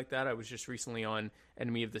 something like that. I was just recently on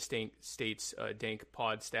Enemy of the State's Dank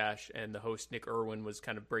Pod Stash, and the host Nick Irwin was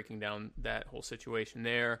kind of breaking down that whole situation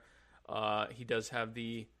there. He does have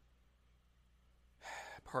the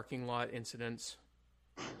parking lot incidents.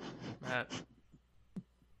 Matt.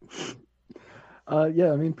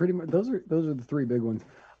 Yeah, I mean, pretty much those are the three big ones.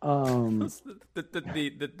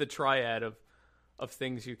 The triad of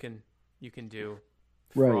things you can do.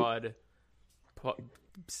 Right. Fraud.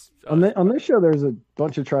 On this show, there's a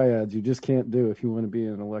bunch of triads you just can't do if you want to be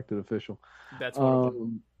an elected official. That's one of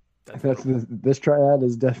them. This triad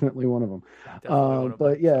is definitely one of them.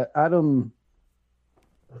 But yeah, Adam's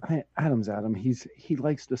Adam. He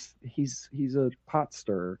likes to. He's a pot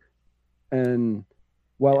stirrer, and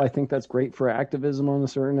while I think that's great for activism on a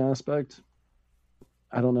certain aspect,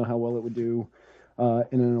 I don't know how well it would do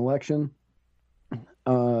in an election.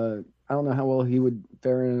 I don't know how well he would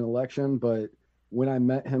fare in an election, but when I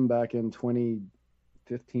met him back in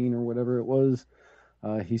 2015 or whatever it was,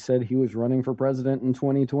 he said he was running for president in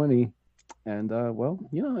 2020. And, well,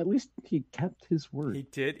 at least he kept his word. He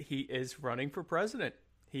did. He is running for president.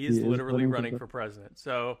 He is literally running for president.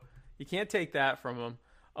 So you can't take that from him.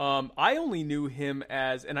 I only knew him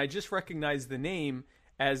as, and I just recognized the name,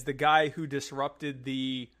 as the guy who disrupted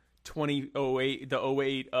the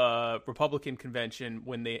 2008 Republican convention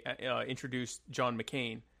when they introduced John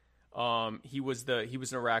McCain. He was an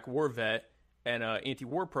Iraq war vet and an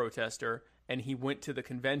anti-war protester, and he went to the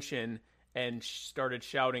convention and started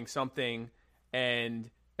shouting something, and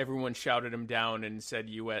everyone shouted him down and said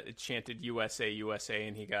chanted USA USA,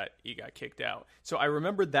 and he got kicked out. So I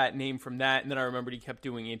remembered that name from that, and then I remembered he kept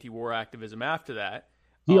doing anti-war activism after that.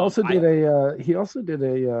 He also did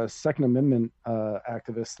a Second Amendment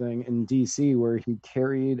activist thing in DC where he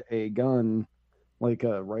carried a gun, like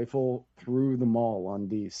a rifle, through the mall in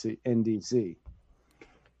DC.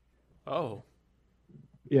 Oh.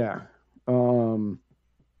 Yeah. So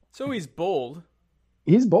he's bold.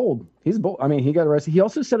 He's bold. I mean, he got arrested. He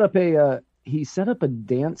also set up a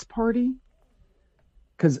dance party,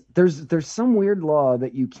 because there's some weird law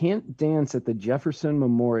that you can't dance at the Jefferson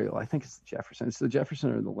Memorial. I think it's the Jefferson. It's the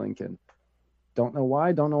Jefferson or the Lincoln. Don't know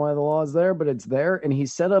why the law is there, but it's there. And he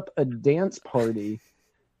set up a dance party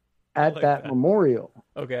at that memorial.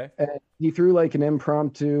 Okay. And he threw like an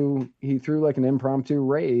impromptu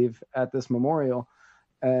rave at this memorial,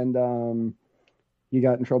 and he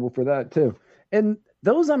got in trouble for that too. And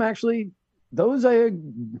those I mean, those are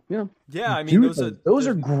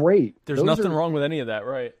great. There's nothing wrong with any of that,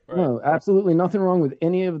 right? No, absolutely nothing wrong with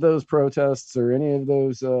any of those protests or any of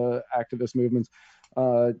those activist movements.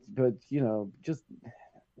 But just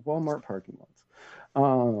Walmart parking lots.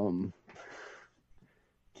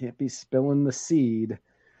 Can't be spilling the seed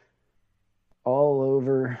all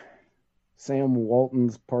over Sam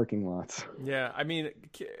Walton's parking lots. Yeah, I mean,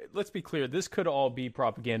 let's be clear. This could all be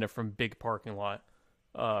propaganda from big parking lot.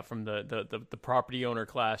 From the property owner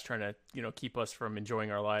class trying to keep us from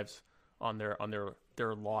enjoying our lives on their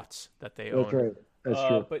lots that they own. That's right. That's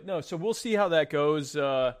true. But no, so we'll see how that goes,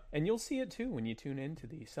 and you'll see it too when you tune in to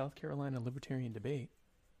the South Carolina Libertarian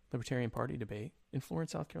Party debate in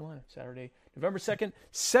Florence, South Carolina, Saturday, November 2nd,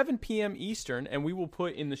 7 p.m. Eastern, and we will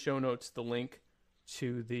put in the show notes the link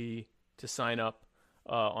to sign up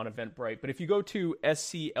on Eventbrite. But if you go to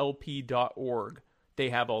sclp.org. They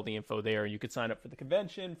have all the info there. You could sign up for the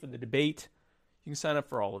convention, for the debate. You can sign up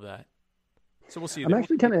for all of that. So we'll see. I'm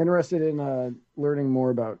actually kind of interested in learning more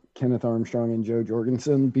about Kenneth Armstrong and Joe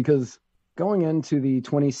Jorgensen, because going into the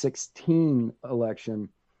 2016 election,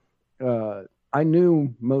 I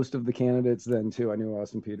knew most of the candidates then too. I knew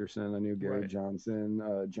Austin Peterson. I knew Gary Johnson,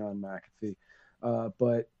 John McAfee.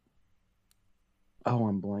 But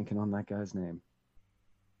I'm blanking on that guy's name.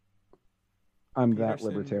 I'm Peterson.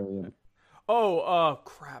 That libertarian. Oh,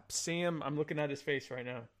 crap. Sam, I'm looking at his face right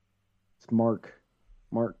now. It's Mark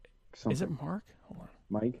something. Is it Mark? Hold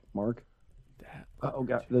on. Mark? Oh,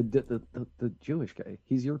 God. The Jewish guy.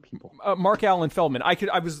 He's your people. Mark Allen Feldman.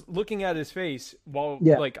 I was looking at his face while,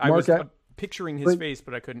 I was picturing his face,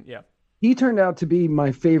 but I couldn't, yeah. He turned out to be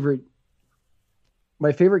my favorite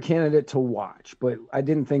my favorite candidate to watch, but I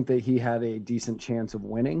didn't think that he had a decent chance of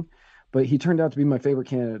winning. But he turned out to be my favorite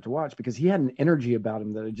candidate to watch because he had an energy about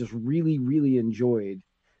him that I just really, really enjoyed.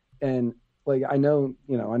 And like I know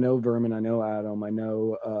Vermin, I know Adam, I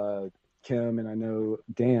know Kim, and I know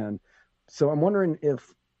Dan. So I'm wondering if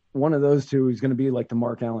one of those two is going to be like the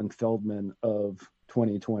Mark Allen Feldman of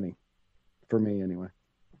 2020, for me anyway.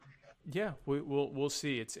 Yeah, we'll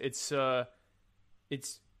see. It's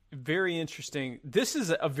very interesting. This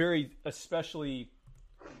is a very especially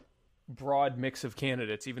broad mix of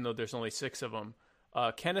candidates, even though there's only 6 of them.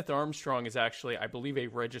 Kenneth Armstrong is actually, I believe, a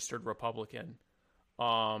registered Republican,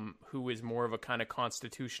 who is more of a kind of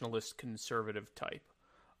constitutionalist conservative type,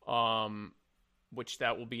 which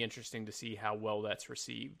that will be interesting to see how well that's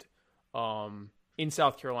received in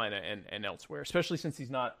South Carolina and elsewhere, especially since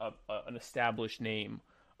he's not an established name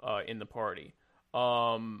in the party.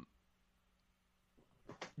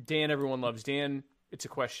 Dan, everyone loves Dan. It's a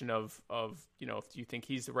question of do you think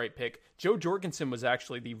he's the right pick? Joe Jorgensen was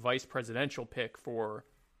actually the vice presidential pick was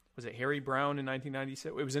it Harry Brown in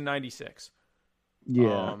 1996? It was in 96.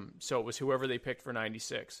 Yeah. So it was whoever they picked for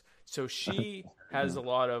 96. So she has a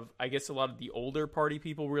lot of the older party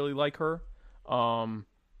people really like her.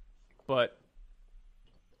 But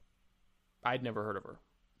I'd never heard of her.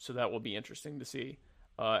 So that will be interesting to see.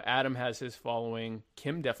 Adam has his following.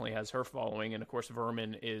 Kim definitely has her following. And of course,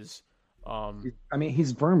 Vermin is,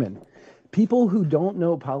 he's Vermin. People who don't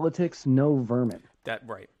know politics know Vermin. That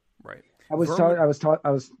right. I was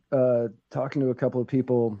talking to a couple of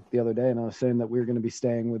people the other day, and I was saying that we were going to be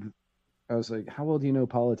staying with. I was like, "How well do you know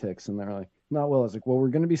politics?" And they're like, "Not well." I was like, "Well, we're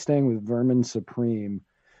going to be staying with Vermin Supreme,"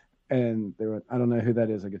 and they were, "I don't know who that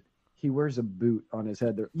is." I go, "He wears a boot on his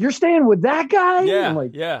head." You're staying with that guy? Yeah, I'm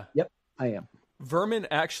like, yeah. Yep, I am. Vermin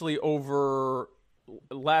actually over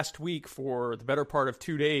last week for the better part of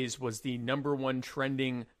 2 days was the #1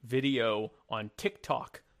 trending video on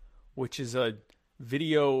TikTok, which is a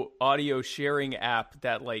video audio sharing app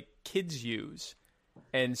that like kids use.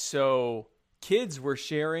 And so kids were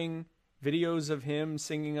sharing videos of him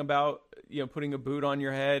singing about, putting a boot on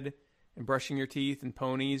your head and brushing your teeth and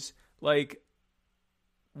ponies. Like,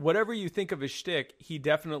 whatever you think of his shtick, he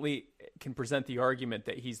definitely can present the argument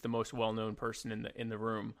that he's the most well-known person in the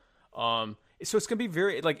room. So it's going to be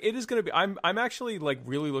very, like, it is going to be, I'm actually like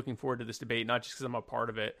really looking forward to this debate, not just because I'm a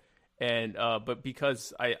part of it, and but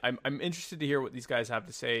because I'm interested to hear what these guys have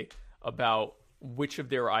to say about which of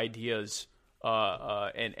their ideas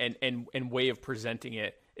and way of presenting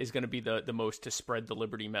it is going to be the most to spread the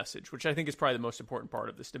liberty message, which I think is probably the most important part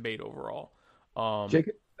of this debate overall.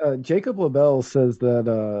 Jacob LaBelle says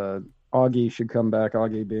that Augie should come back.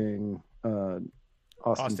 Augie being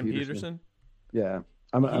Austin Peterson. Yeah,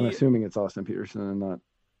 I'm assuming it's Austin Peterson and not.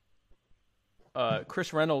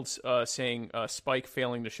 Chris Reynolds saying Spike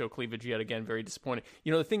failing to show cleavage yet again, very disappointing.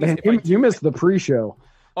 The thing Man, is, you missed the pre-show.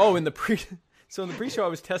 Oh, in the pre-show, I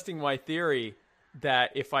was testing my theory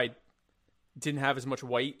that if I didn't have as much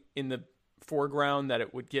white in the foreground, that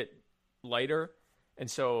it would get lighter, and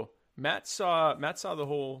so Matt saw the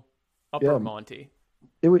whole upper Monty.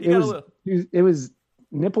 It was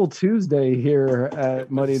Nipple Tuesday here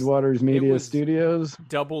at Muddied Waters Media Studios.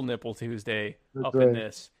 Double Nipple Tuesday. That's up right. In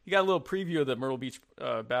this. You got a little preview of the Myrtle Beach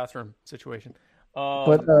bathroom situation.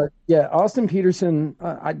 Austin Peterson,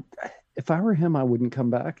 if I were him, I wouldn't come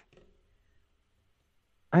back.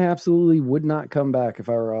 I absolutely would not come back if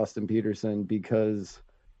I were Austin Peterson because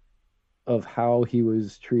of how he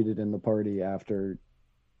was treated in the party after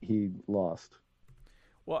he lost.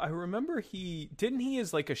 Well, I remember he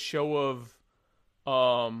as like a show of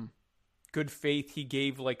good faith, he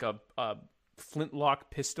gave like a flintlock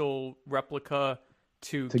pistol replica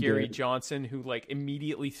to Gary Johnson, who like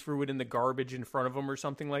immediately threw it in the garbage in front of him or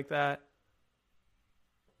something like that.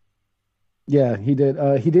 Yeah, he did.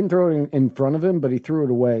 He didn't throw it in front of him, but he threw it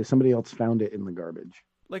away. Somebody else found it in the garbage.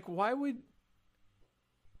 Like, why would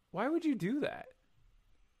you do that?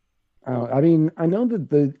 I mean, I know that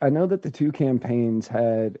the two campaigns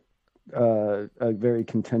had a very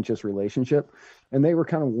contentious relationship, and they were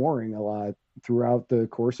kind of warring a lot throughout the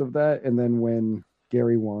course of that. And then when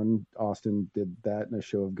Gary won, Austin did that in a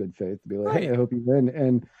show of good faith to be like, right. "Hey, I hope you win."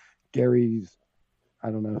 And Gary's, I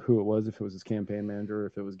don't know who it was, if it was his campaign manager, or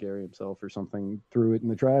if it was Gary himself or something, threw it in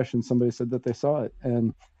the trash, and somebody said that they saw it,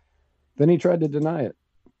 and then he tried to deny it.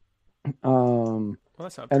 Well,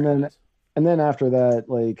 that's not and then after that,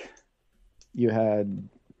 like, you had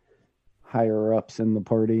higher ups in the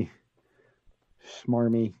party,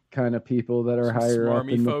 smarmy kind of people that are higher up.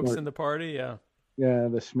 Smarmy folks in the party, yeah. Yeah,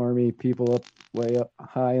 the smarmy people way up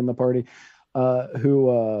high in the party,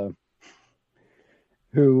 who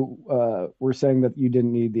who were saying that you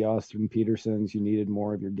didn't need the Austin Petersons, you needed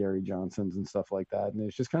more of your Gary Johnsons and stuff like that. And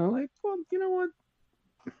it's just kind of like, well, you know what?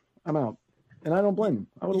 I'm out, and I don't blame him.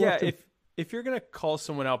 I would Yeah, love to. if you're gonna call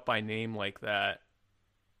someone out by name like that,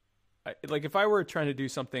 like if I were trying to do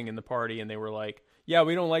something in the party and they were like, "Yeah,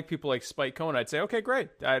 we don't like people like Spike Cohen," I'd say, "Okay, great.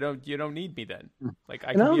 You don't need me then." Like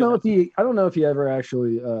I And can be I don't know if he ever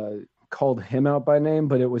actually called him out by name,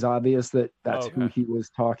 but it was obvious that that's who he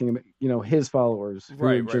was talking about. You know, his followers, who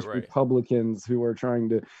are just Republicans who are trying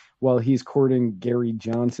to, while he's courting Gary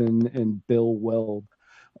Johnson and Bill Weld.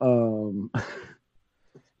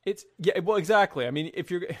 It's well, exactly. I mean, if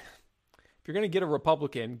you're going to get a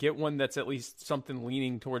Republican, get one that's at least something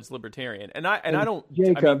leaning towards libertarian. And I don't,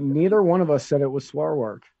 Jacob, I mean, neither one of us said it was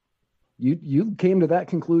Swarwark. You came to that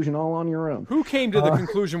conclusion all on your own. Who came to the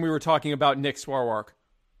conclusion we were talking about Nick Swarwark?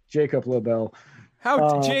 Jacob LaBelle.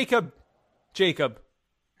 How Jacob?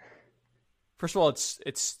 First of all, it's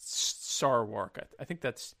Sarwark. I think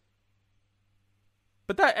that's.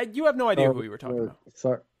 But that you have no idea who we were talking about.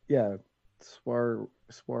 Swar.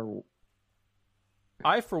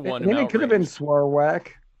 I for one. Maybe it could have been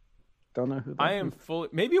Swarwack. Don't know who. I am fully.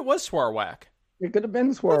 Maybe it was Swarwack. It could have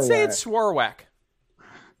been Swarwack. Let's say it's Swarwack.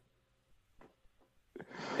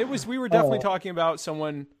 It was. We were definitely talking about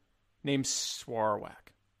someone named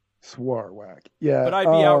Swarwack. Swarwack. Yeah. But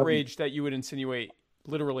I'd be outraged that you would insinuate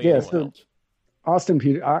literally anyone else.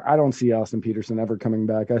 I don't see Austin Peterson ever coming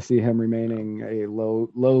back. I see him remaining a low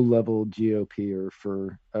level GOPer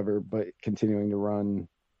forever, but continuing to run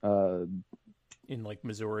in like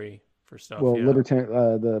Missouri for stuff. Well,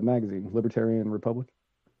 the magazine, Libertarian Republic.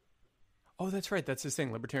 Oh, that's right. That's his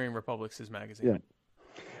thing. Libertarian Republic's his magazine. Yeah.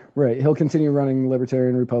 Right. He'll continue running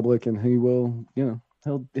Libertarian Republic, and he will,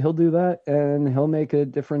 he'll do that, and he'll make a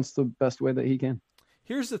difference the best way that he can.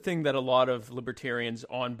 Here's the thing that a lot of libertarians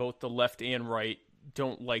on both the left and right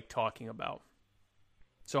don't like talking about.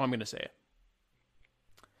 So I'm going to say it.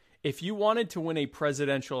 If you wanted to win a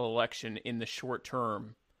presidential election in the short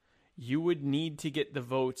term, you would need to get the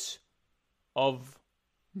votes of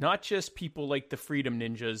not just people like the Freedom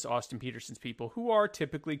Ninjas, Austin Peterson's people, who are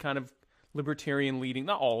typically kind of libertarian leaning,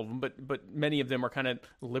 not all of them, but many of them are kind of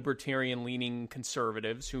libertarian leaning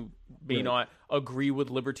conservatives who may not agree with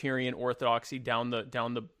libertarian orthodoxy down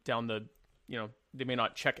the they may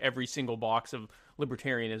not check every single box of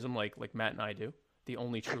libertarianism like Matt and I do, the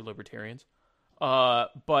only true libertarians.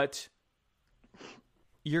 But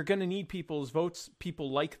you're going to need people's votes,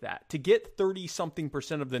 people like that. To get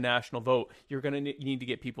 30-something% of the national vote, you're going to need to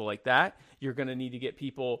get people like that. You're going to need to get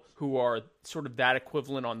people who are sort of that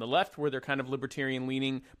equivalent on the left, where they're kind of libertarian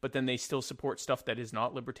leaning, but then they still support stuff that is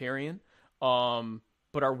not libertarian,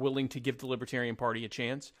 but are willing to give the Libertarian Party a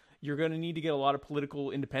chance. You're going to need to get a lot of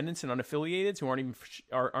political independents and unaffiliateds who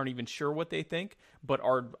aren't even sure what they think, but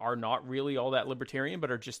are not really all that libertarian,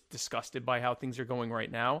 but are just disgusted by how things are going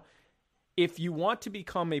right now. If you want to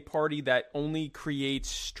become a party that only creates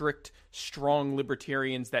strict, strong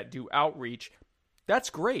libertarians that do outreach, that's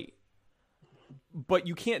great. But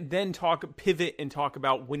you can't then pivot and talk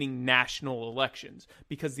about winning national elections,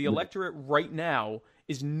 because the electorate right now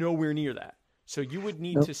is nowhere near that. So you would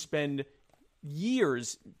need to spend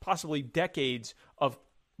years, possibly decades, of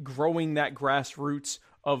growing that grassroots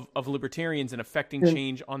of libertarians and affecting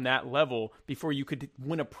change on that level before you could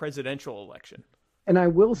win a presidential election. And I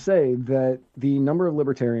will say that the number of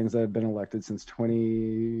libertarians that have been elected since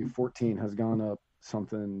 2014 has gone up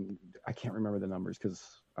something. I can't remember the numbers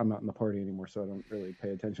because I'm not in the party anymore, so I don't really pay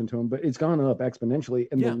attention to them. But it's gone up exponentially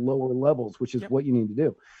in the lower levels, which is what you need to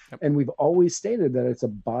do. Yep. And we've always stated that it's a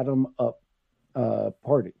bottom-up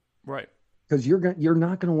party. Right. Because you're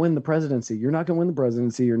not going to win the presidency. You're not going to win the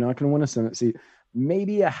presidency. You're not going to win a Senate seat.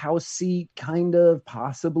 Maybe a House seat, kind of,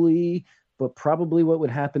 possibly. But probably what would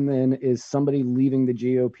happen then is somebody leaving the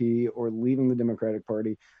GOP or leaving the Democratic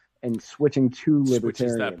Party and switching to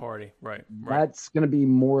libertarian. Switches that party, right. That's going to be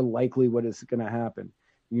more likely what is going to happen.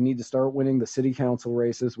 You need to start winning the city council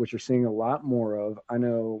races, which you're seeing a lot more of. I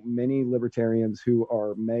know many libertarians who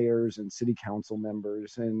are mayors and city council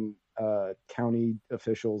members and county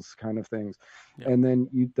officials kind of things. Yep. And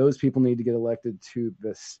then those people need to get elected to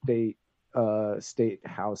the state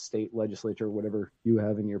house, state legislature, whatever you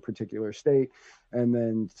have in your particular state, and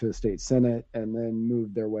then to the state senate, and then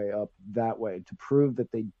move their way up that way to prove that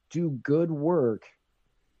they do good work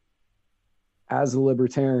as a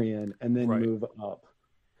libertarian, and then move up.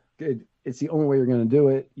 It's the only way you're going to do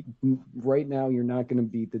it. Right now, you're not going to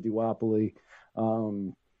beat the duopoly.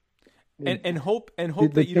 And hope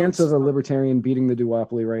that the chance of a libertarian beating the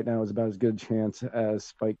duopoly right now is about as good a chance as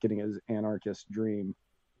Spike getting his anarchist dream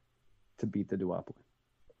to beat the duopoly.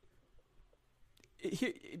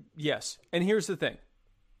 Yes. And here's the thing.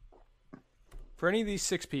 For any of these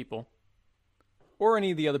 6 people, or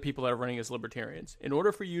any of the other people that are running as libertarians, in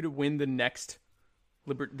order for you to win the next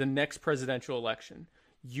presidential election,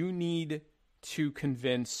 you need to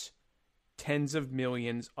convince tens of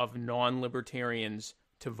millions of non-libertarians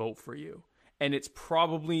to vote for you. And it's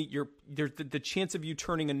probably the chance of you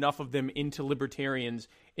turning enough of them into libertarians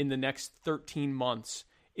in the next 13 months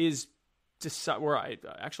is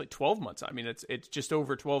actually 12 months. I mean, it's just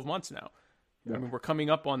over 12 months now. Yeah. I mean, we're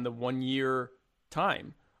coming up on the 1 year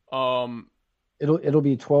time. It'll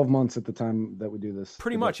be 12 months at the time that we do this.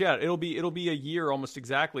 Pretty much, yeah. It'll be a year almost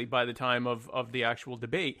exactly by the time of the actual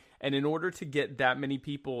debate. And in order to get that many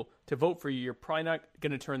people to vote for you, you're probably not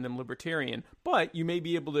going to turn them libertarian, but you may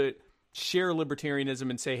be able to share libertarianism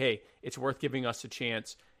and say, hey, it's worth giving us a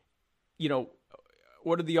chance. You know,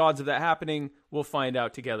 what are the odds of that happening? We'll find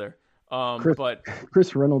out together.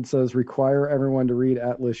 Chris Reynolds says, require everyone to read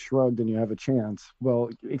Atlas Shrugged and you have a chance. Well,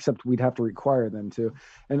 except we'd have to require them to.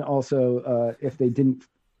 And also, if there's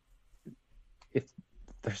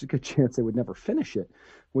a good chance they would never finish it,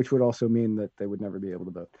 which would also mean that they would never be able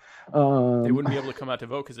to vote. They wouldn't be able to come out to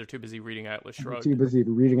vote because they're too busy reading Atlas Shrugged. Too busy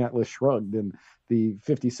reading Atlas Shrugged and the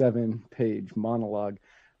 57-page monologue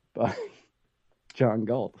by John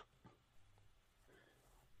Galt.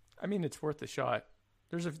 I mean, it's worth a shot.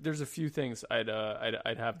 There's a few things I'd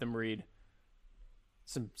have them read.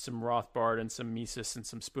 Some Rothbard and some Mises and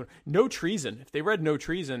some Spooner. No Treason. If they read No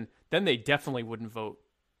Treason, then they definitely wouldn't vote.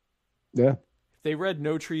 Yeah. If they read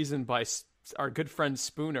No Treason by our good friend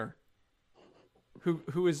Spooner,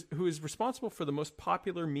 who is responsible for the most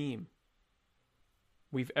popular meme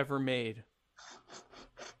we've ever made,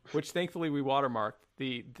 which thankfully we watermarked,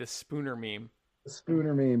 the Spooner meme. The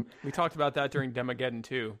Spooner meme. We talked about that during Demageddon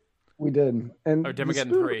 2. We did. And Demageddon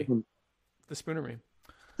 3. The Spooner meme.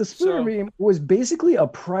 The Spooner meme was basically a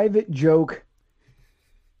private joke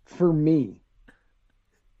for me.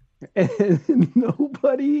 And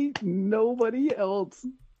nobody else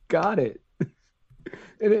got it.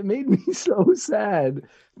 And it made me so sad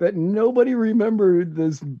that nobody remembered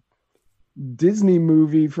this Disney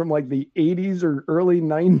movie from like the 80s or early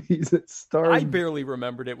 90s that starred. I barely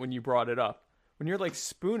remembered it when you brought it up. When you're like,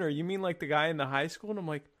 Spooner, you mean like the guy in the high school? And I'm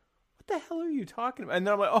like, what the hell are you talking about? And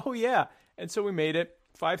then I'm like, oh yeah. And so we made it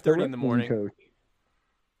 5:30 in the morning. Coach.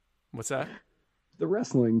 What's that? The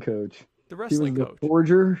wrestling coach. The wrestling coach. The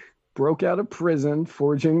forger, broke out of prison,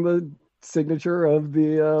 forging the signature of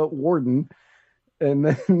the warden, and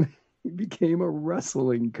then he became a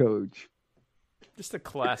wrestling coach. Just a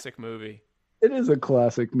classic movie. It is a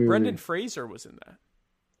classic movie. Brendan Fraser was in that.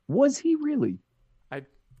 Was he really? Let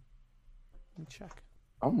me check.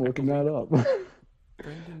 I'm looking that up.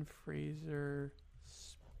 Brendan Fraser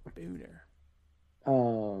Spooner.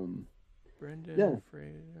 Brendan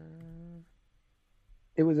Fraser.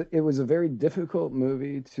 It was a very difficult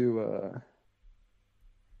movie to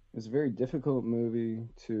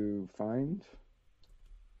find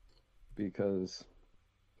because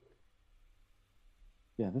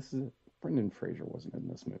this is it. Brendan Fraser wasn't in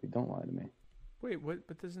this movie. Don't lie to me. Wait, what?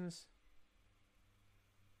 But doesn't this?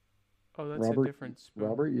 Oh, that's a different Spooner.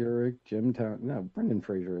 Robert Urich, Jim Town. No, Brendan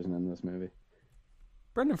Fraser isn't in this movie.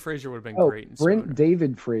 Brendan Fraser would have been great in Spooner. Brent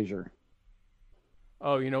David Fraser.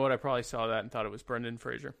 Oh, you know what? I probably saw that and thought it was Brendan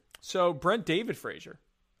Fraser. So Brent David Fraser,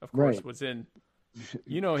 of course, was in.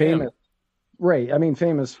 You know famous, him, right? I mean,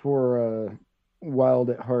 famous for Wild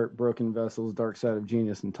at Heart, Broken Vessels, Dark Side of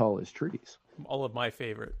Genius, and Tall as Trees. All of my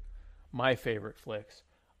favorite flicks.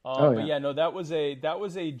 But yeah, no, that was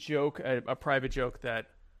a joke, a private joke that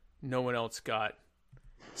no one else got.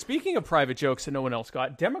 Speaking of private jokes that no one else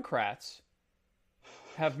got, Democrats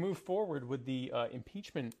have moved forward with the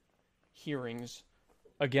impeachment hearings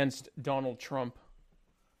against Donald Trump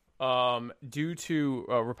due to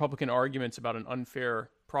Republican arguments about an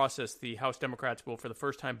unfair process. The House Democrats will, for the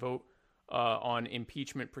first time, vote on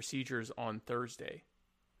impeachment procedures on Thursday.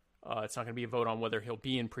 It's not going to be a vote on whether he'll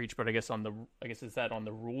be impeached, but I guess is that on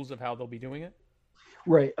the rules of how they'll be doing it?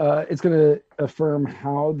 Right. It's going to affirm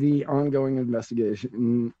how the ongoing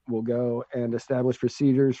investigation will go and establish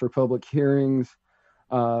procedures for public hearings.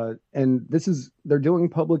 And they're doing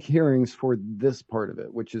public hearings for this part of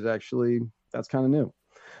it, which is that's kind of new,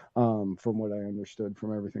 from what I understood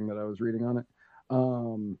from everything that I was reading on it.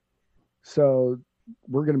 So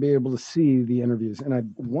we're going to be able to see the interviews.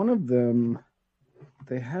 And one of them,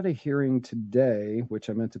 they had a hearing today, which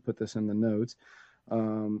I meant to put this in the notes,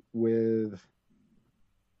 hang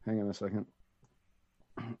on a second,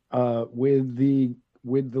 with the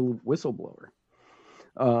whistleblower.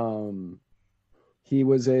 He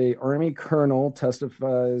was a Army colonel,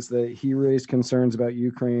 testifies that he raised concerns about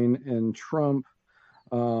Ukraine and Trump.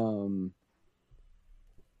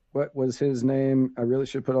 What was his name? I really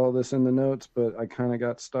should put all this in the notes, but I kind of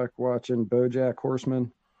got stuck watching BoJack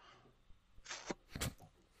Horseman.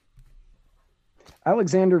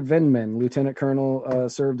 Alexander Vindman, lieutenant colonel,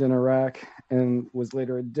 served in Iraq and was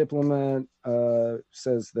later a diplomat,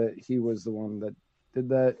 says that he was the one that did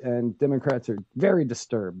that. And Democrats are very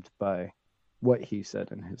disturbed by what he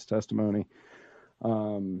said in his testimony.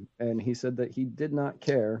 And he said that he did not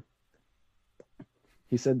care.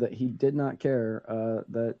 He said that he did not care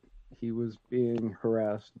that he was being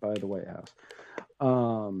harassed by the White House.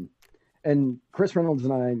 And Chris Reynolds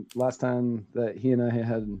and I, last time that he and I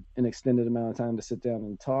had an extended amount of time to sit down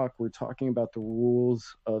and talk, we're talking about the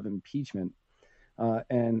rules of impeachment.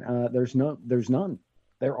 And there's none.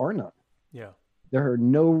 There are none. Yeah. There are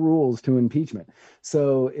no rules to impeachment.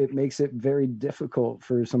 So it makes it very difficult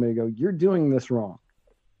for somebody to go, you're doing this wrong.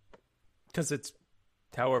 Because it's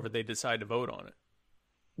however they decide to vote on it.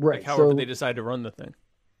 Right. Like however they decide to run the thing.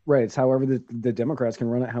 Right. It's however the Democrats can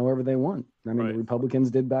run it however they want. I mean, right. The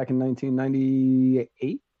Republicans did back in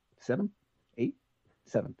 1998, 7.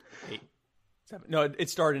 No, it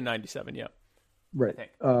started in 97. Yeah. Right.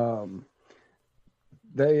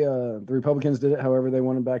 The Republicans did it however they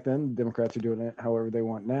wanted back then. The Democrats are doing it however they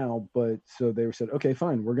want now. But so they said, okay,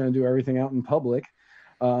 fine, we're going to do everything out in public.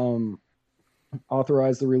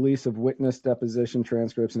 Authorize the release of witness deposition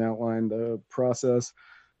transcripts and outline the process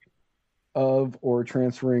of or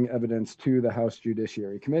transferring evidence to the House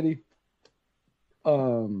Judiciary Committee.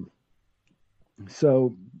 So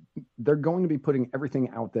they're going to be putting everything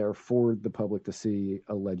out there for the public to see,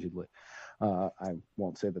 allegedly. I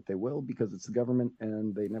won't say that they will because it's the government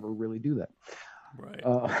and they never really do that. Right.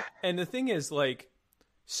 And the thing is, like,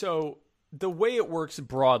 so the way it works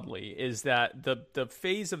broadly is that the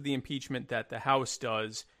phase of the impeachment that the House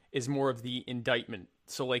does is more of the indictment.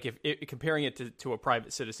 So, like, if comparing it to a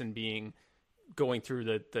private citizen going through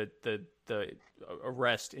the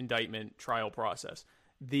arrest, indictment, trial process,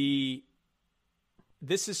 this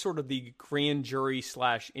is sort of the grand jury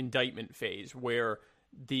 / indictment phase where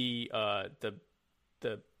the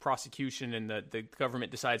prosecution and the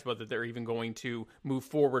government decides whether they're even going to move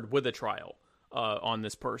forward with a trial on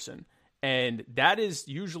this person. And that is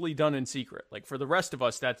usually done in secret. Like, for the rest of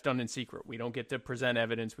us, that's done in secret. We don't get to present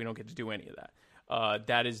evidence. We don't get to do any of that.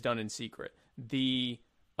 That is done in secret. The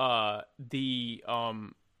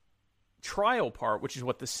trial part, which is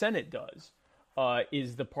what the Senate does,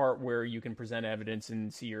 is the part where you can present evidence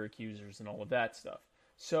and see your accusers and all of that stuff.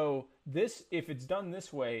 So this, if it's done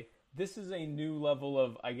this way, this is a new level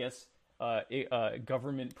of, I guess,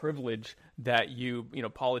 government privilege that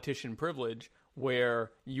politician privilege,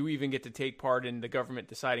 where you even get to take part in the government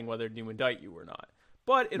deciding whether to indict you or not.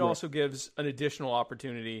 But it also gives an additional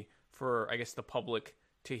opportunity for, I guess, the public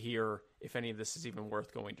to hear if any of this is even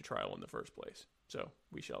worth going to trial in the first place. So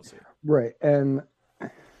we shall see. Right. And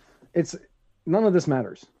none of this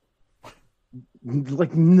matters.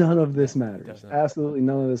 Like, none of this matters. Absolutely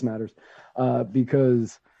none of this matters.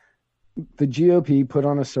 Because the GOP put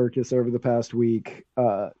on a circus over the past week,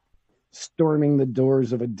 storming the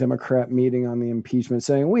doors of a Democrat meeting on the impeachment,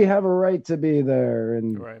 saying we have a right to be there.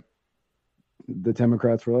 And right. The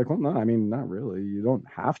Democrats were like, well, no, I mean, not really. You don't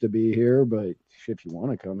have to be here, but if you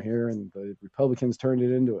want to come here. And the Republicans turned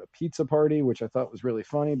it into a pizza party, which I thought was really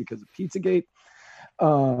funny because of Pizzagate.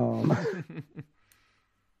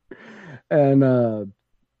 And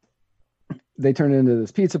they turned it into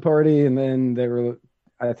this pizza party, and then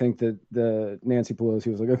I think that the Nancy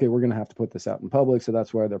Pelosi was like, okay, we're going to have to put this out in public. So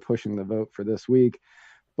that's why they're pushing the vote for this week.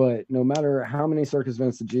 But no matter how many circus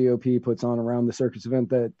events the GOP puts on around the circus event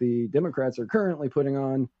that the Democrats are currently putting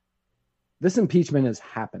on, this impeachment is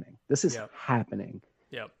happening. This is happening.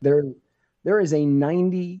 Yep. There is a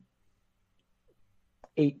 98%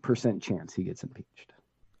 chance he gets impeached.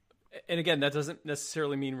 And again, that doesn't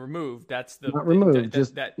necessarily mean removed. That's not removed.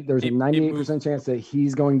 There's a 98% chance that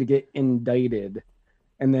he's going to get indicted,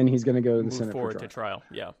 and then he's going to go to the Senate forward for trial.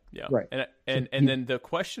 Yeah. Right. And then the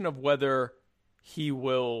question of whether he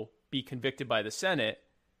will be convicted by the Senate,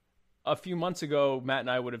 a few months ago, Matt and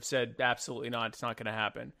I would have said, absolutely not, it's not going to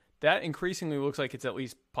happen. That increasingly looks like it's at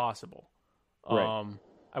least possible. Right.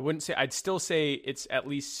 I'd still say it's at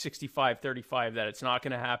least 65-35 that it's not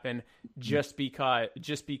going to happen just because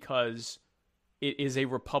it is a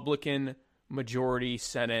Republican majority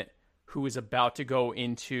Senate who is about to go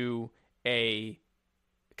into a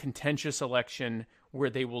contentious election where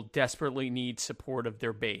they will desperately need support of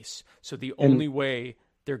their base. So the only way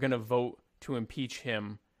they're going to vote to impeach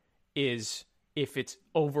him is if it's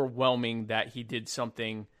overwhelming that he did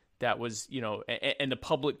something that was, and the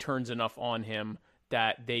public turns enough on him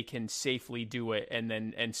that they can safely do it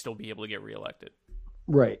and still be able to get reelected.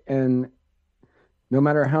 Right. And no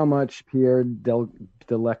matter how much Pierre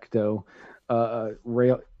Delecto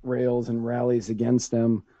rails and rallies against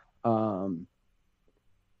him, right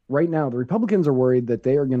now the Republicans are worried that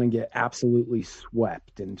they are going to get absolutely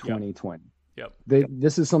swept in 2020. Yep.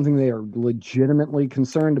 This is something they are legitimately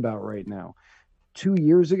concerned about right now. 2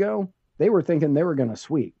 years ago, they were thinking they were going to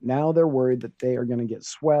sweep. Now they're worried that they are going to get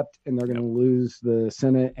swept and they're going to lose the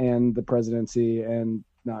Senate and the presidency and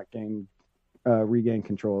not regain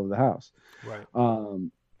control of the House. Right.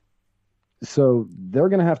 So they're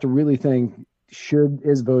going to have to really think,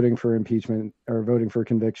 is voting for impeachment or voting for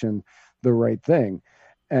conviction the right thing?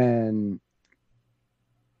 And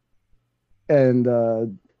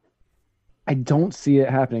I don't see it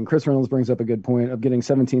happening. Chris Reynolds brings up a good point of getting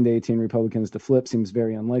 17 to 18 Republicans to flip seems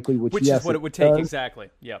very unlikely, which is what it would take. Exactly.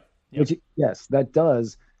 Yep. Which, yes, that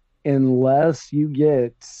does, unless you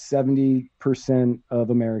get 70% of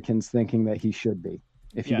Americans thinking that he should be.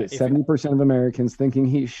 If you get 70% of Americans thinking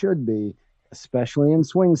he should be, especially in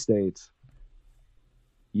swing states,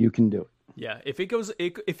 you can do it. Yeah, if it goes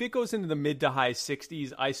into the mid to high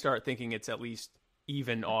 60s, I start thinking it's at least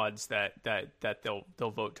even odds that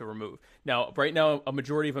they'll vote to remove. Now, right now, a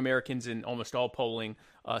majority of Americans in almost all polling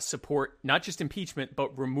support not just impeachment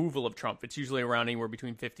but removal of Trump. It's usually around anywhere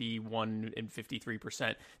between 51 and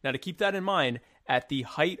 53%. Now, to keep that in mind, at the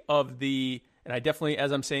height of and I definitely,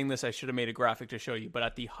 as I'm saying this, I should have made a graphic to show you, but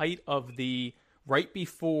at the height of right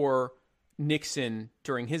before Nixon,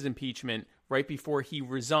 during his impeachment, right before he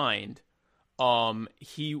resigned,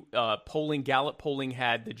 Gallup polling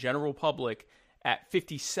had the general public at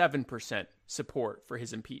 57% support for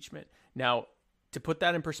his impeachment. Now, to put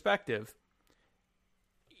that in perspective,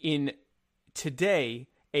 in today,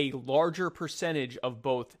 a larger percentage of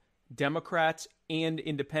both Democrats and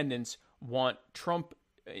independents want Trump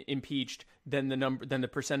impeached than the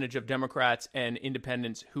percentage of Democrats and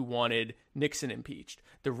independents who wanted Nixon impeached.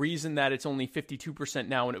 The reason that it's only 52%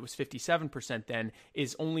 now and it was 57% then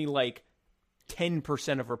is only like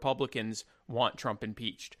 10% of Republicans want Trump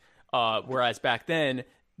impeached. Whereas back then,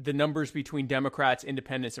 the numbers between Democrats,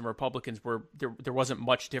 independents, and Republicans there wasn't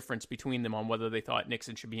much difference between them on whether they thought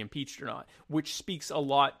Nixon should be impeached or not, which speaks a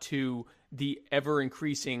lot to the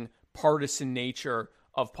ever-increasing partisan nature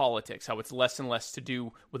of politics, how it's less and less to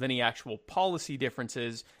do with any actual policy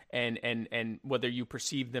differences and whether you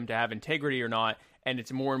perceive them to have integrity or not, and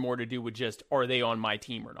it's more and more to do with just, are they on my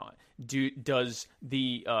team or not? Does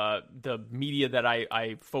the media that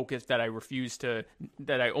I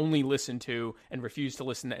only listen to and refuse to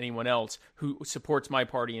listen to anyone else who supports my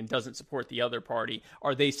party and doesn't support the other party,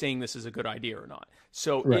 are they saying this is a good idea or not?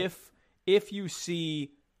 So right. if you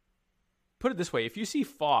see, put it this way, if you see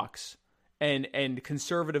Fox and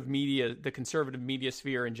conservative media, the conservative media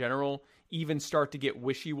sphere in general, even start to get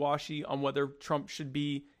wishy-washy on whether Trump should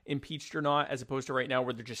be impeached or not, as opposed to right now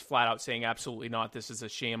where they're just flat out saying absolutely not, this is a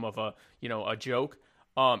sham of a joke.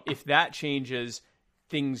 If that changes,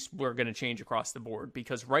 things were going to change across the board,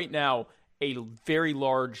 because right now a very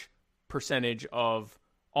large percentage of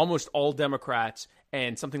almost all Democrats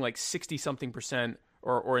and something like 60-something percent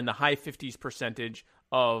or in the high 50s percentage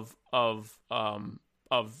of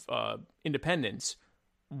independents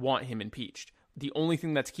want him impeached. The only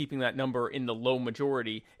thing that's keeping that number in the low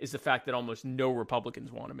majority is the fact that almost no Republicans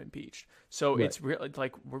want him impeached. So right. It's really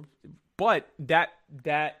like, but that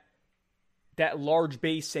large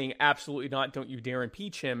base saying absolutely not, don't you dare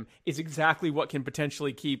impeach him, is exactly what can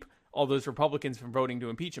potentially keep all those Republicans from voting to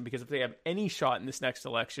impeach him. Because if they have any shot in this next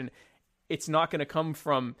election, it's not going to come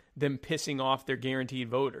from them pissing off their guaranteed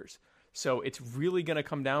voters. So it's really going to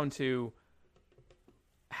come down to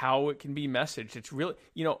how it can be messaged. It's really,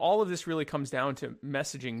 all of this really comes down to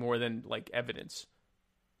messaging more than like evidence.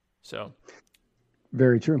 So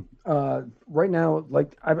very true. Right now,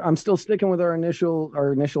 like I'm still sticking with our initial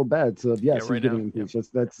bets of yes, he's getting impeached.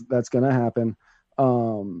 Yeah. That's going to happen.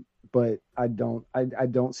 But I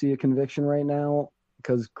don't see a conviction right now,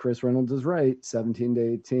 because Chris Reynolds is right. 17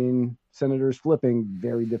 to 18 senators flipping,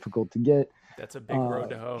 very difficult to get. That's a big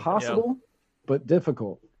road to hoe. Possible, but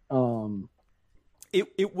difficult.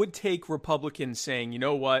 It would take Republicans saying, you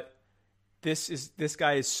know what, this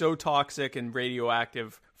guy is so toxic and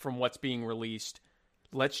radioactive from what's being released.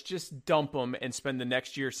 Let's just dump him and spend the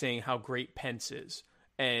next year saying how great Pence is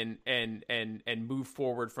and move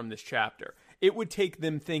forward from this chapter. It would take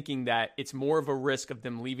them thinking that it's more of a risk of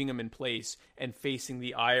them leaving him in place and facing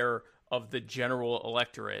the ire of the general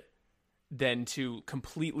electorate than to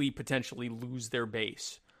completely potentially lose their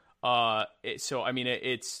base. So I mean,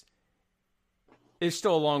 it's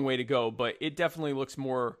still a long way to go, but it definitely looks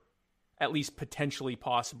more, at least potentially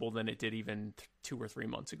possible than it did even 2 or 3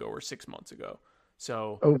 months ago or 6 months ago.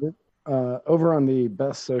 So over on the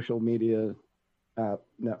best social media app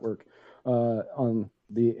network on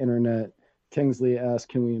the internet, Kingsley asked,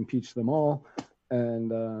 "Can we impeach them all?"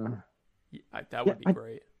 And that would be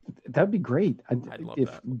great. That'd be great. I'd love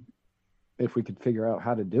that. If we could figure out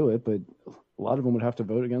how to do it, but a lot of them would have to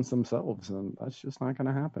vote against themselves, and that's just not going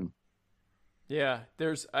to happen. Yeah,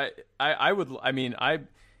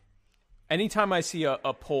 anytime I see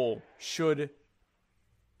a poll, should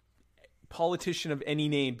politician of any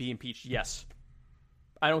name be impeached? Yes.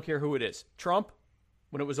 I don't care who it is. Trump,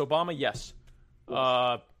 when it was Obama, yes.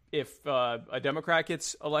 If a Democrat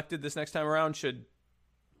gets elected this next time around, should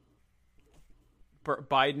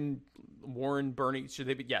Biden, Warren, Bernie, should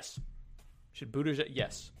they be? Yes. Should Buttigieg?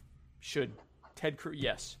 Yes. Should Ted Cruz?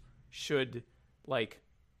 Yes. Should,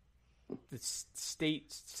 the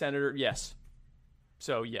state senator? Yes.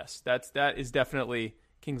 So yes, that is definitely,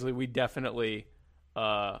 Kingsley. We definitely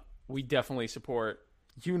support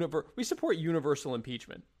universal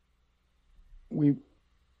impeachment. We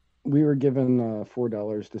were given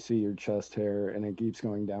 $4 to see your chest hair, and it keeps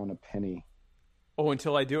going down a penny. Oh,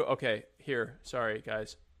 until I do? Okay, here. Sorry,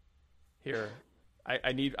 guys. Here,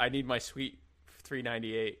 I need my sweet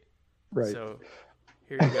 $3.98. Right. So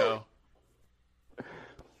here you go.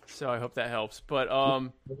 So I hope that helps. But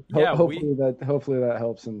yeah, hopefully that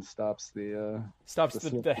helps and stops the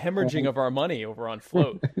hemorrhaging of our money over on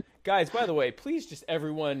Float. Guys, by the way, please just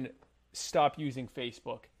everyone stop using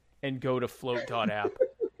Facebook and go to float.app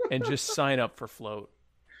and just sign up for Float.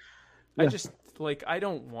 Yeah. I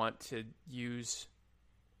don't want to use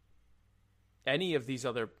any of these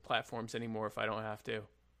other platforms anymore if I don't have to.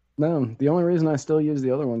 No, the only reason I still use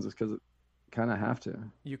the other ones is because I kind of have to.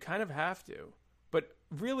 You kind of have to. But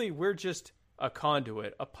really, we're just a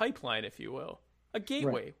conduit, a pipeline, if you will. A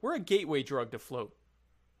gateway. Right. We're a gateway drug to Float.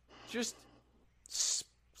 Just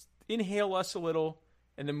inhale us a little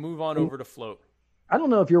and then move on over to Float. I don't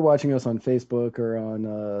know if you're watching us on Facebook or on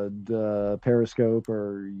the Periscope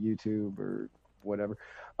or YouTube or whatever.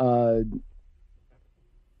 Go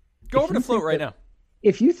over to Float right now.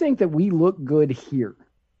 If you think that we look good here,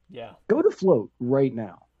 go to Float right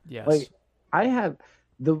now. Yes. I have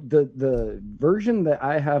the version that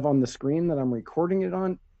I have on the screen that I'm recording it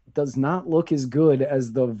on does not look as good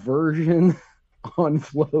as the version on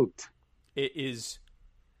Float. It is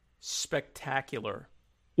spectacular.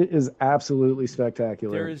 It is absolutely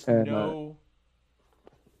spectacular.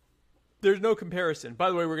 There's no comparison. By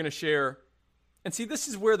the way, we're going to share. And see, this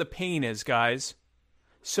is where the pain is, guys.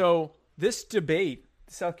 So this debate,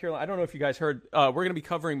 South Carolina, I don't know if you guys heard, we're going to be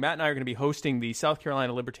covering, Matt and I are going to be hosting the South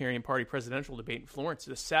Carolina Libertarian Party presidential debate in Florence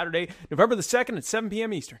this Saturday, November the 2nd at 7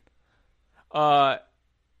 p.m. Eastern.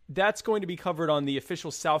 That's going to be covered on the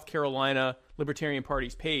official South Carolina Libertarian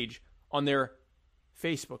Party's page on their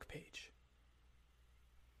Facebook page.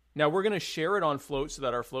 Now, we're going to share it on Float so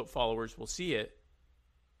that our Float followers will see it.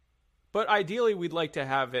 But ideally, we'd like to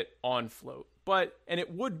have it on Float. And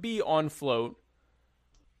it would be on Float,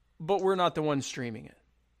 but we're not the ones streaming it.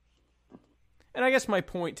 And I guess my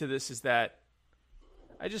point to this is that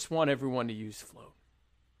I just want everyone to use Float.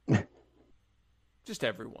 Just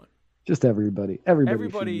everyone. Just everybody. Everybody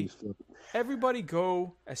should use Float. Everybody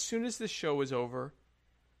go as soon as this show is over.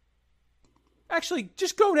 Actually,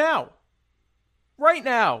 just go now. Right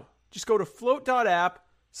now. Just go to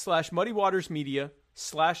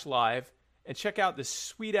float.app/muddywatersmedia/live and check out this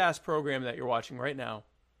sweet-ass program that you're watching right now.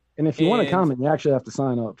 And if you want to comment, you actually have to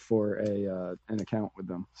sign up for an account with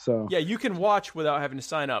them. So yeah, you can watch without having to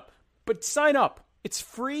sign up. But sign up. It's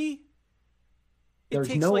free.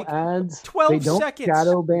 There's no ads. 12 seconds. They don't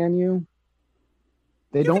shadow ban you.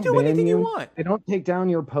 They don't do ban anything you. You want. They don't take down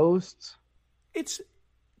your posts. It's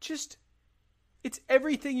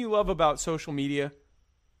everything you love about social media,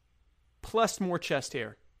 plus more chest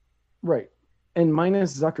hair. Right. And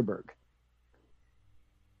minus Zuckerberg.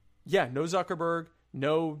 Yeah, no Zuckerberg.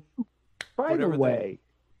 No. By the way,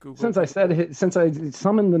 since I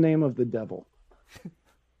summoned the name of the devil,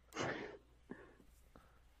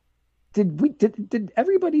 did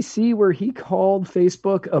everybody see where he called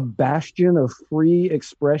Facebook a bastion of free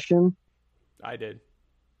expression? I did.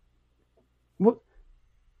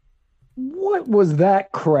 What was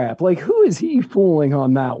that crap? Like, who is he fooling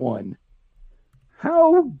on that one?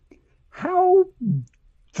 How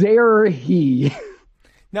dare he?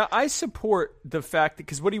 Now, I support the fact that,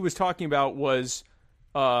 because what he was talking about was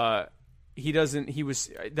that was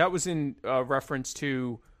in reference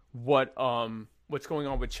to what's going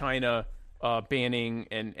on with China banning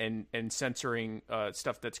and censoring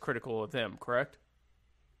stuff that's critical of them, correct?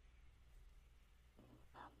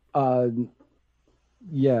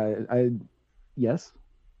 Yeah, yes.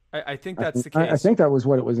 I think that's the case. I think that was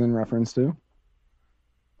what it was in reference to.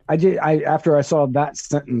 After I saw that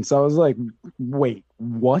sentence, I was like, wait,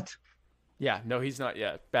 what? Yeah, no, he's not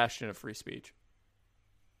yet. Bastion of free speech.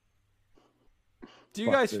 Do you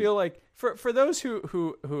Fuck guys this. feel like, for those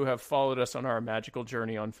who have followed us on our magical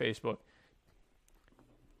journey on Facebook,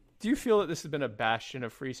 do you feel that this has been a bastion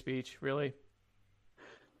of free speech, really?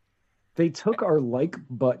 They took our like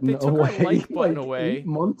button They took our away like button like away. 8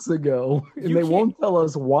 months ago, and You they can't- won't tell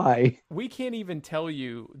us why. We can't even tell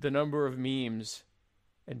you the number of memes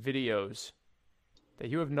and videos that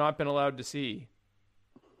you have not been allowed to see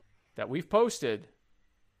that we've posted,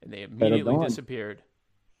 and they immediately gone. disappeared.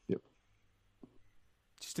 Yep.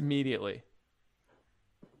 Just immediately.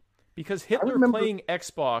 Because Hitler remember- playing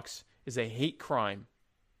Xbox is a hate crime.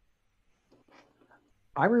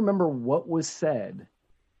 I remember what was said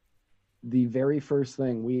the very first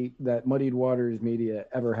thing that Muddied Waters Media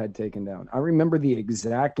ever had taken down. I remember the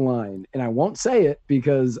exact line, and I won't say it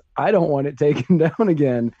because I don't want it taken down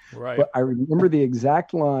again. Right. But I remember the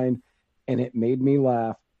exact line, and it made me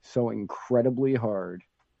laugh so incredibly hard.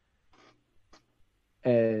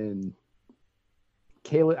 And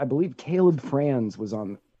I believe Caleb Franz was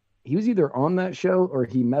on. He was either on that show or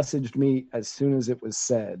he messaged me as soon as it was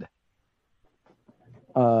said.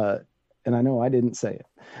 And I know I didn't say it.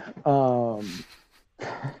 I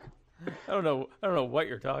don't know what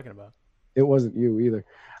you're talking about. It wasn't you either.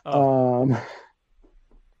 Oh.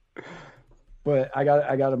 But I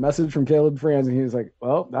got a message from Caleb Franz, and he was like,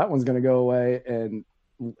 "Well, that one's gonna go away." And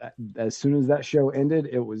as soon as that show ended,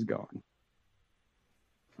 it was gone.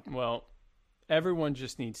 Well, everyone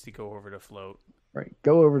just needs to go over to Float. Right.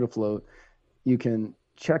 Go over to Float. You can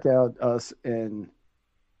check out us, and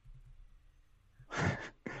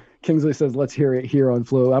Kingsley says, "Let's hear it here on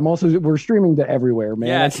Float." We're streaming to everywhere, man.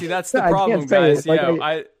 Yeah, see, that's the I problem, can't say guys. it. Like,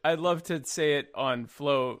 Yeah, I'd love to say it on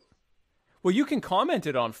Float. Well, you can comment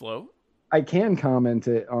it on Float. I can comment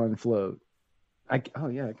it on Float. I can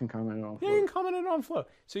comment it on Float. Yeah, you can comment it on Float.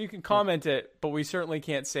 So you can comment it, but we certainly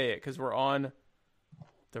can't say it because we're on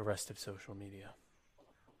the rest of social media.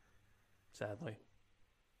 Sadly.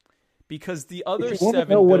 Because the other If you want 7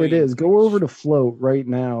 to know what it billion- is, go over to Float right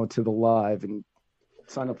now to the live and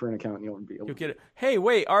sign up for an account, and you'll be able You'll to get it. Hey,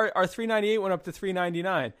 wait, our $3.98 went up to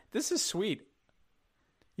 $3.99. This is sweet.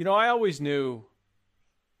 You know, I always knew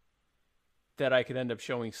that I could end up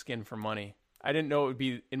showing skin for money. I didn't know it would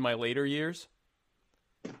be in my later years.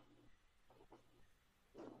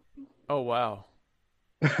 Oh, wow.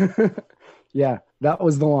 Yeah, that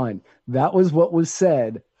was the line. That was what was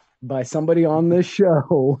said by somebody on this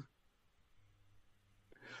show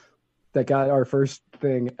that got our first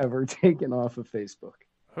thing ever taken off of Facebook.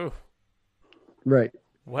 Whew. Right.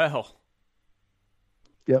 Well,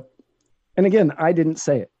 Yep. And again, I didn't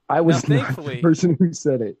say it. I was Now, not thankfully- the person who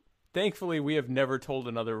said it. thankfully, we have never told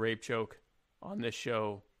another rape joke on this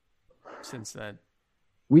show since then.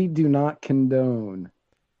 We do not condone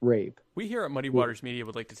rape. We here at Muddy Waters Media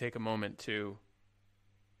would like to take a moment to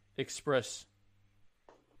express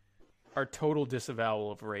our total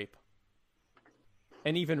disavowal of rape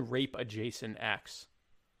and even rape adjacent acts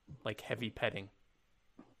like heavy petting.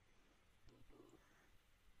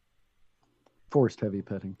 Forced heavy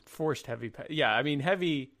petting. Forced heavy petting. Yeah, I mean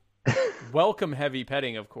heavy welcome heavy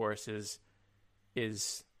petting, of course, is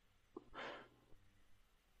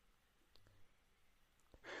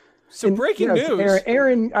so And, breaking yes, news.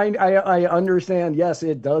 Aaron, I understand. Yes,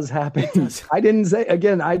 it does happen. It does. I didn't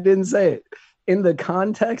say it. In the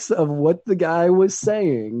context of what the guy was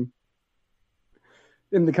saying,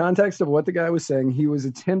 he was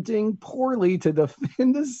attempting poorly to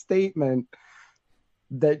defend a statement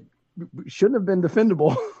that shouldn't have been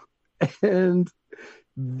defendable. And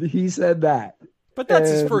he said that. But that's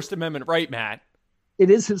his and- First Amendment right, Matt, It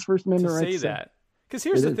is his First to Amendment right say to that. Because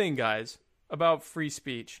here's It the is. thing, guys, about free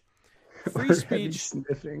speech. Free Or heavy speech,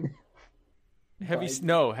 sniffing. heavy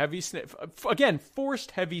sniff. Again,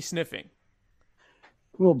 forced heavy sniffing.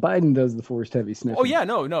 Well, Biden does the forced heavy sniffing. Oh yeah,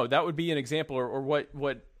 no, that would be an example, or what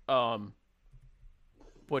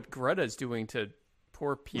Greta's doing to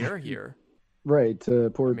poor Pierre here. Right.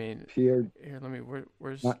 Poor I mean, Pierre, here, let me.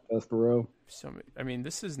 Where's not Despero. some? I mean,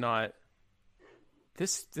 this is not.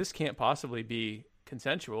 This can't possibly be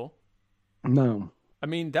consensual. No. I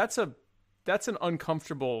mean, that's an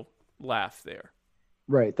uncomfortable laugh there.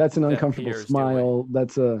 Right. That's an That uncomfortable Pierre's smile.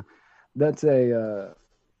 That's a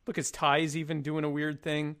Look, his tie's even doing a weird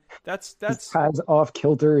thing. That's his tie's off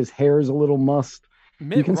kilter. His hair's a little mussed.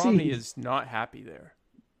 Mitt Romney is not happy there.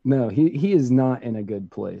 No, he is not in a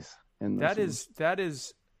good place. That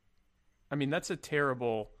is, I mean, that's a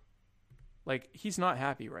terrible, like, he's not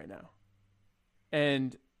happy right now.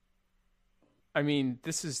 And I mean,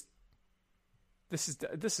 this is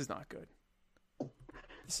not good.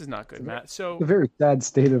 This is not good, Matt. So it's a very sad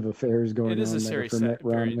state of affairs going on. It is a serious sad.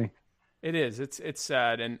 It is. It's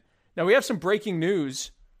sad. And now we have some breaking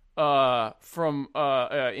news from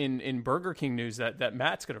in Burger King news that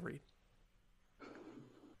Matt's going to read.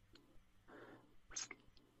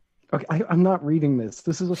 Okay, I'm not reading this.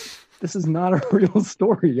 This is not a real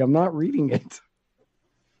story. I'm not reading it.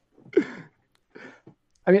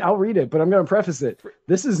 I mean, I'll read it, but I'm going to preface it.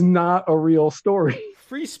 This is not a real story.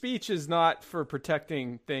 Free speech is not for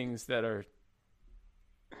protecting things that are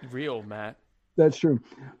real, Matt. That's true.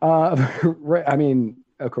 Right. I mean,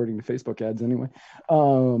 according to Facebook ads, anyway.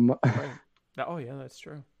 Right. Oh, yeah, that's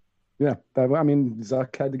true. Yeah.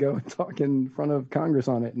 Zuck had to go and talk in front of Congress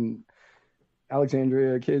on it, and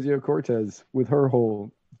Alexandria Ocasio-Cortez with her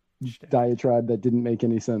whole diatribe that didn't make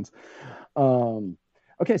any sense.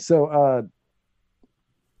 Okay, so a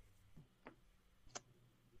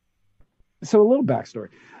little backstory.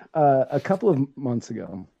 A couple of months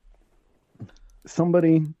ago,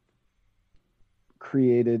 somebody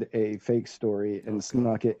created a fake story and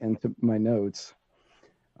snuck it into my notes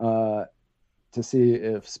to see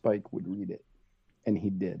if Spike would read it, and he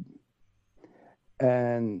did.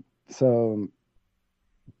 And so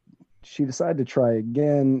she decided to try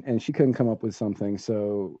again, and she couldn't come up with something.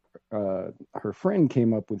 So her friend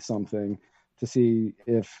came up with something to see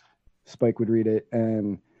if Spike would read it.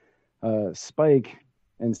 And Spike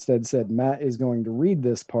instead said, Matt is going to read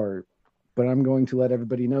this part, but I'm going to let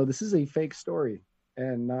everybody know this is a fake story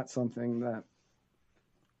and not something that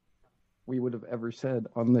we would have ever said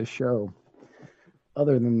on this show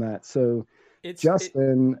other than that. So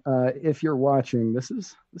Justin, if you're watching, this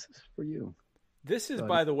is for you. This is,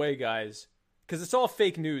 by the way, guys, because it's all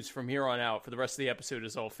fake news from here on out. For the rest of the episode,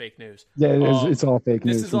 is all fake news. Yeah, it is. It's all fake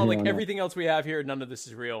news. This is all like everything else we have here. None of this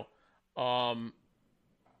is real.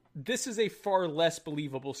 This is a far less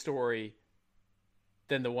believable story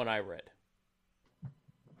than the one I read.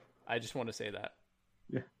 I just want to say that.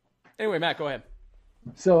 Yeah. Anyway, Matt, go ahead.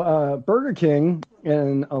 So Burger King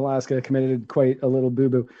in Alaska committed quite a little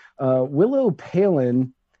boo-boo. Willow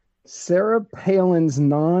Palin, Sarah Palin's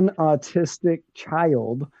non-autistic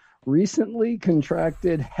child, recently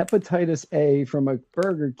contracted hepatitis A from a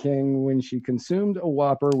Burger King when she consumed a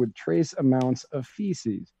Whopper with trace amounts of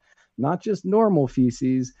feces. Not just normal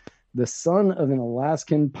feces, the son of an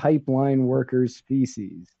Alaskan pipeline worker's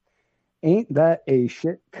feces. Ain't that a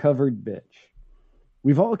shit-covered bitch?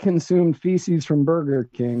 We've all consumed feces from Burger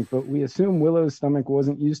King, but we assume Willow's stomach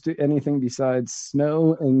wasn't used to anything besides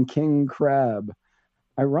snow and king crab.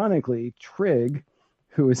 Ironically, Trig,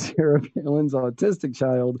 who is Sarah Palin's autistic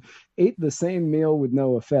child, ate the same meal with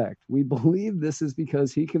no effect. We believe this is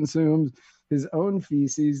because he consumes his own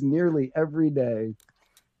feces nearly every day.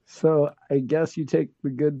 So I guess you take the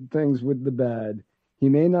good things with the bad. He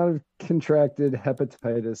may not have contracted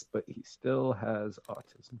hepatitis, but he still has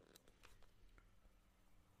autism.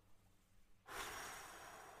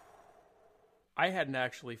 I hadn't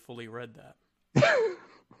actually fully read that.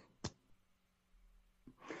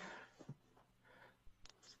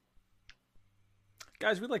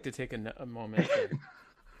 Guys, we'd like to take a moment.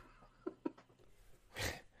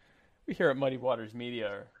 We here at Muddy Waters Media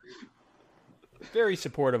are very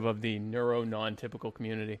supportive of the neuro-non-typical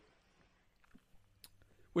community,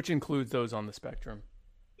 which includes those on the spectrum.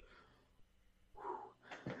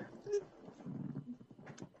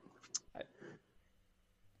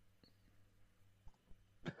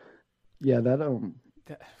 Yeah,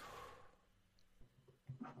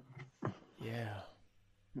 yeah.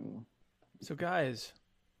 So, guys,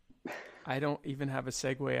 I don't even have a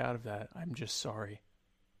segue out of that. I'm just sorry.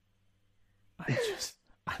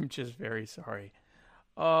 I'm just very sorry.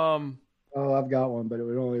 Oh, I've got one, but it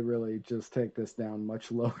would only really just take this down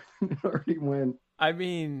much lower than it already went. I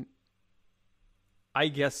mean, I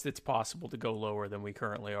guess it's possible to go lower than we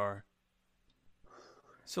currently are.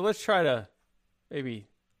 So let's try to maybe,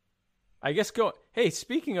 I guess go. Hey,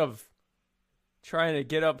 speaking of trying to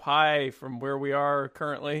get up high from where we are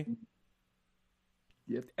currently,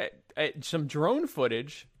 some drone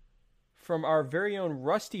footage from our very own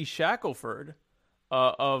Rusty Shackelford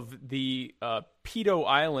of the pedo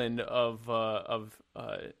island of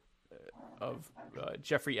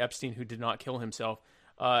Jeffrey Epstein, who did not kill himself.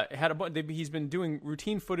 He's been doing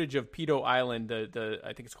routine footage of Pedo Island.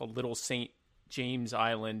 I think it's called Little St. James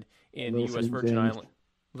Island in the U.S. Virgin Islands.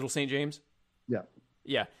 Little St. James. Yeah.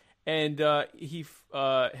 Yeah. and he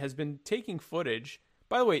has been taking footage.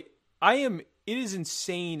 By the way, it is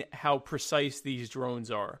insane how precise these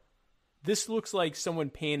drones are. This looks like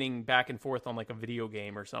someone panning back and forth on like a video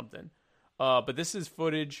game or something. But this is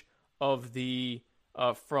footage of the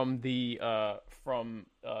from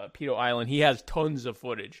Pedo Island. He has tons of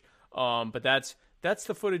footage. But that's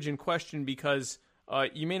the footage in question because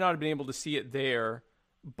you may not have been able to see it there,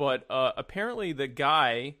 but apparently the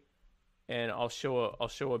guy, and I'll show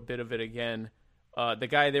a bit of it again. The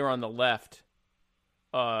guy there on the left.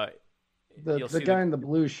 The guy in the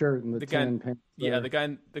blue shirt and the tan pants. Yeah, the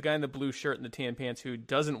guy in the blue shirt and the tan pants who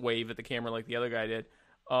doesn't wave at the camera like the other guy did.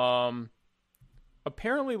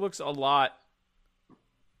 Apparently looks a lot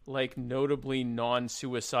like notably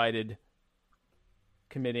non-suicided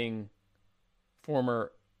committing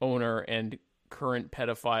former owner and current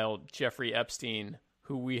pedophile Jeffrey Epstein,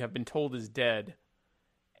 who we have been told is dead,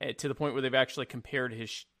 to the point where they've actually compared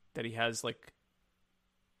that he has like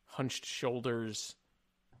hunched shoulders,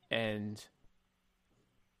 and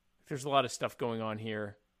there's a lot of stuff going on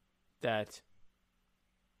here that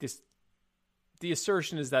the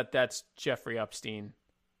assertion is that that's Jeffrey Epstein.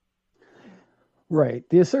 Right.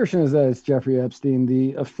 The assertion is that it's Jeffrey Epstein.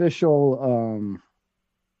 The official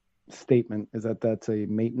statement is that that's a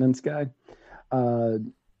maintenance guy.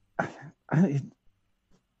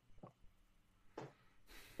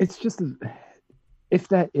 It's just, if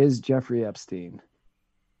that is Jeffrey Epstein,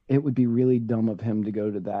 it would be really dumb of him to go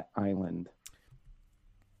to that island.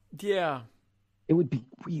 Yeah. It would be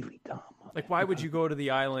really dumb. Like, why would you go to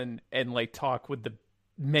the island and like talk with the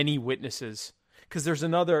many witnesses? Because there's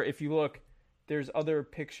another, if you look, there's other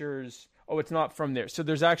pictures. Oh, it's not from there. So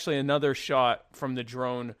there's actually another shot from the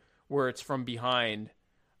drone where it's from behind,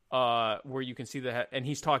 where you can see and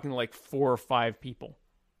he's talking to like 4 or 5 people.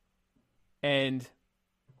 And,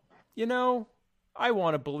 I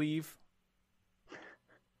want to believe.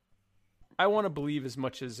 I want to believe as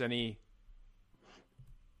much as any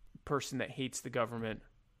person that hates the government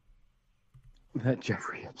that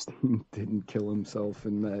Jeffrey Epstein didn't kill himself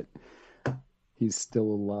and that he's still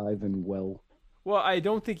alive and well. Well, I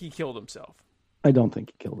don't think he killed himself. I don't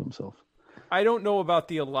think he killed himself. I don't know about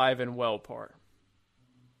the alive and well part.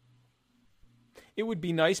 It would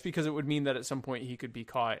be nice because it would mean that at some point he could be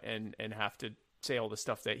caught and have to say all the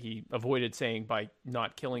stuff that he avoided saying by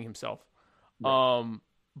not killing himself. Right.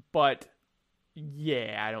 But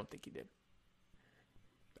yeah, I don't think he did.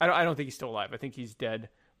 I don't think he's still alive. I think he's dead.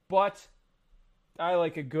 But I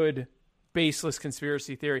like a good baseless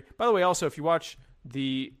conspiracy theory. By the way, also, if you watch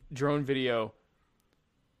the drone video,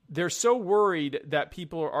 they're so worried that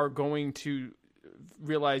people are going to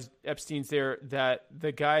realize Epstein's there that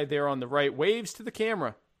the guy there on the right waves to the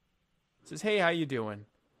camera, says, "Hey, how you doing?"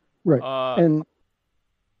 Right. And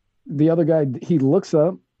the other guy, he looks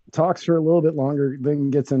up, talks for a little bit longer, then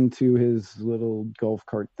gets into his little golf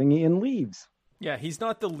cart thingy and leaves. Yeah, he's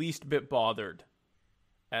not the least bit bothered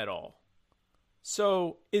at all.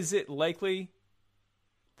 So is it likely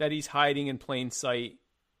that he's hiding in plain sight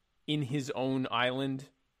in his own island?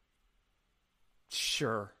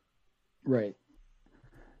 Sure. Right.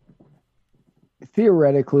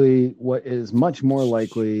 Theoretically, what is much more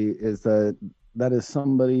likely is that is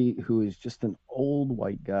somebody who is just an old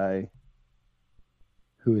white guy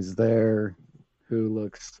who is there, who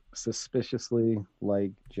looks suspiciously like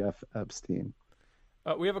Jeff Epstein.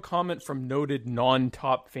 We have a comment from noted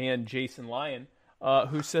non-top fan Jason Lyon,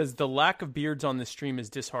 who says, the lack of beards on this stream is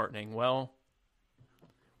disheartening. Well,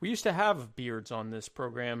 we used to have beards on this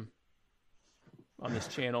program, on this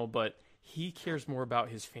channel, but he cares more about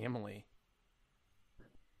his family.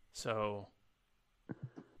 So,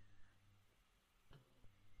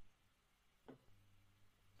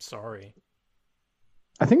 sorry.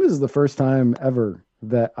 I think this is the first time ever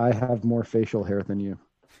that I have more facial hair than you.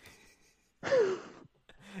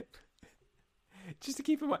 Just to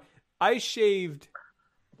keep in mind, I shaved,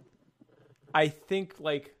 I think,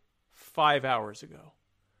 like 5 hours ago.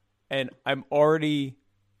 And I'm already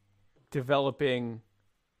developing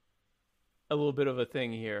a little bit of a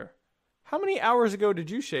thing here. How many hours ago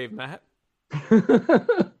did you shave, Matt?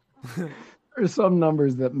 There's some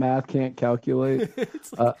numbers that math can't calculate.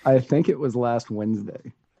 I think it was last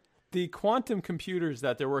Wednesday. The quantum computers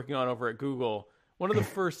that they're working on over at Google, one of the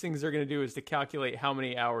first things they're going to do is to calculate how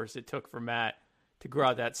many hours it took for Matt to grow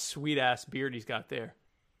out that sweet-ass beard he's got there.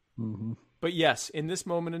 Mm-hmm. But yes, in this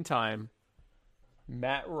moment in time,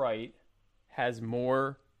 Matt Wright has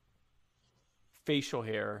more facial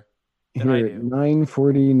hair than I do.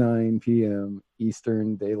 9:49 p.m.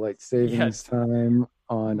 Eastern Daylight Savings Time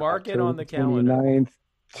on Mark October it on the calendar. 29th,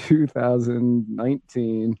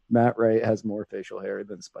 2019, Matt Wright has more facial hair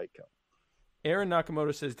than Spike Kelly. Aaron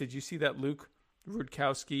Nakamoto says, did you see that Luke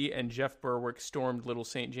Rudkowski and Jeff Berwick stormed Little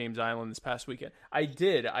St. James Island this past weekend? I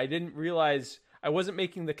did. I didn't realize, I wasn't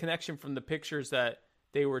making the connection from the pictures that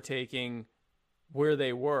they were taking where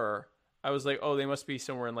they were. I was like, oh, they must be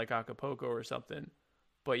somewhere in like Acapulco or something.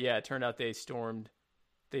 But yeah, it turned out they stormed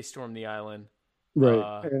the island.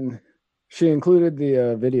 Right. And she included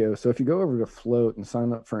the video. So if you go over to Float and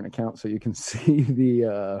sign up for an account so you can see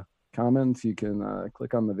the comments, you can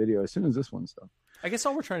click on the video as soon as this one's done. I guess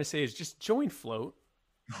all we're trying to say is just join Float.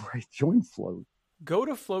 Right. Join Float. Go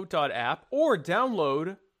to float.app or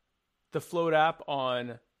download the Float app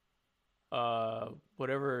on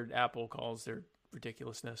whatever Apple calls their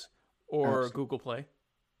ridiculousness, or Google Play,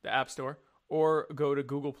 the App Store, or go to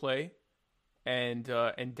Google Play and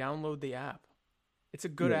download the app. It's a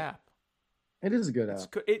good app. It is a good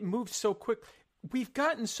app. It moves so quick. We've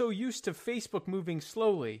gotten so used to Facebook moving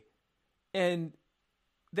slowly, and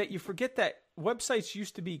that you forget that websites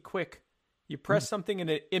used to be quick. You press something and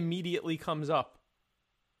it immediately comes up.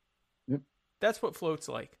 Yep. That's what Float's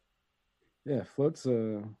like. Yeah, Float's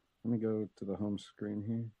let me go to the home screen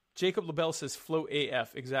here. Jacob LaBelle says Float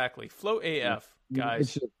AF. Exactly. Float AF,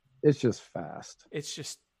 guys. It's just fast. It's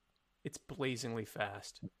blazingly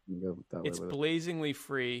fast. It's blazingly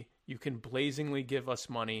free. You can blazingly give us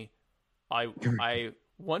money.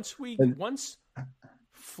 Once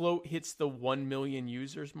Float hits the 1 million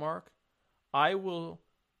users mark, I will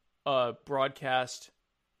broadcast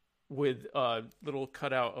with a little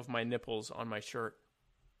cutout of my nipples on my shirt.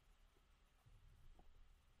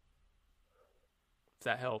 If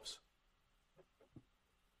that helps.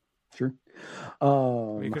 Sure.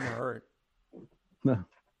 It couldn't hurt. No.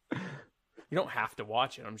 You don't have to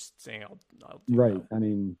watch it. I'm just saying I'll do right. that. I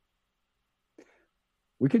mean,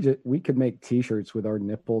 we could make T-shirts with our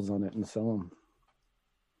nipples on it and sell them.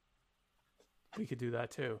 We could do that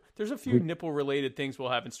too. There's a few nipple-related things we'll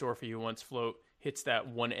have in store for you once Float hits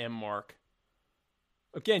that 1M mark.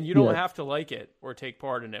 Again, you don't have to like it or take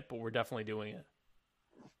part in it, but we're definitely doing it.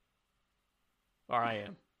 Or I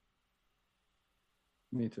am.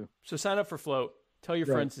 Me too. So sign up for Float. Tell your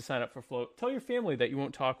friends to sign up for Float. Tell your family that you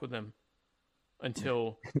won't talk with them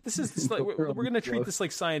until we're going to treat this like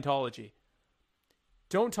Scientology.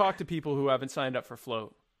 Don't talk to people who haven't signed up for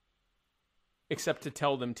Float, except to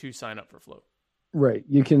tell them to sign up for Float. Right.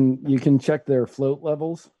 You can check their float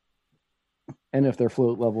levels, and if their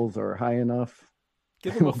float levels are high enough,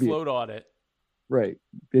 give them a float audit. Right.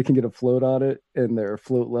 They can get a float audit, and their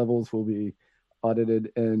float levels will be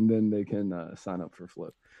audited, and then they can sign up for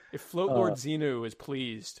Float. If Float Lord Xenu is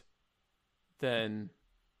pleased, then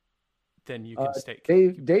you can stay.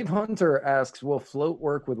 Dave Hunter asks, will Float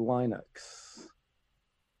work with Linux?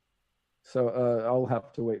 So I'll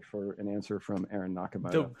have to wait for an answer from Aaron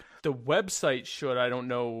Nakamoto. The website should. I don't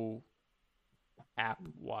know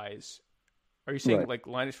app-wise. Are you saying like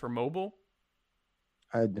Linux for mobile?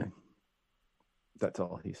 That's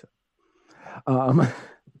all he said.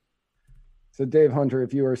 So Dave Hunter,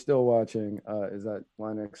 if you are still watching, is that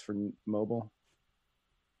Linux for mobile?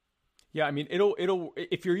 Yeah, I mean it'll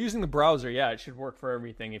if you're using the browser, yeah, it should work for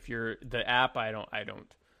everything. If you're the app, I don't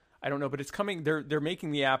know, but it's coming. They're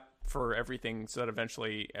making the app for everything so that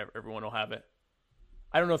eventually everyone will have it.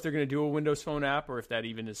 I don't know if they're going to do a Windows Phone app or if that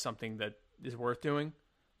even is something that is worth doing,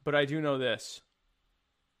 but I do know this.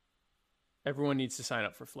 Everyone needs to sign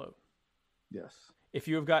up for Float. Yes. If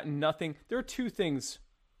you have gotten nothing, there are three things.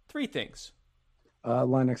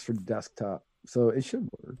 Linux for desktop, so it should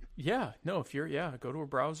work. Yeah, no, if you're go to a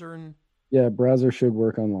browser and browser should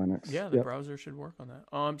work on Linux. Yeah, the browser should work on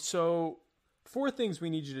that. So 4 things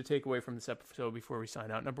we need you to take away from this episode before we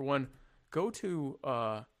sign out. Number 1, go to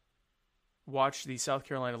watch the South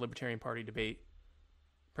Carolina Libertarian Party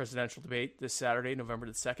presidential debate this Saturday, November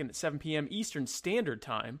the 2nd at 7 p.m. Eastern Standard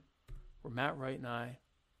Time, where Matt Wright and I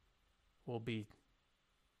will be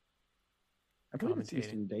I believe it's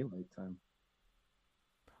Eastern Daylight Time.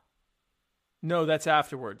 No, that's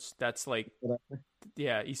afterwards. That's like,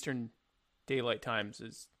 Eastern Daylight Times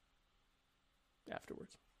is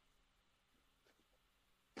afterwards.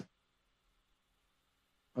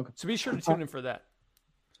 Okay. So be sure to tune in for that.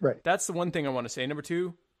 Right. That's the one thing I want to say. Number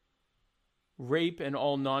 2, rape and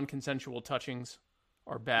all non-consensual touchings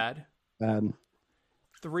are bad. Bad.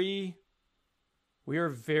 3, we are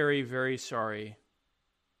very, very sorry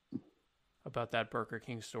about that Burger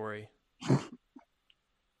King story.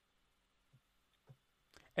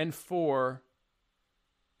 And 4,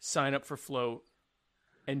 sign up for Float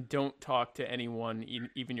and don't talk to anyone,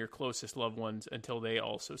 even your closest loved ones, until they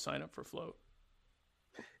also sign up for Float.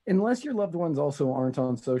 Unless your loved ones also aren't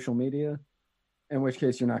on social media, in which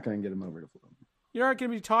case you're not going to get them over to Float. You're not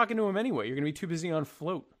going to be talking to them anyway. You're going to be too busy on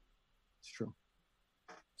Float. It's true.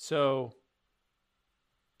 So,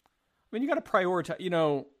 I mean, you got to prioritize. You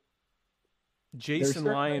know, Jason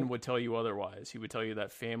Lyon would tell you otherwise. He would tell you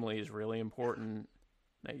that family is really important,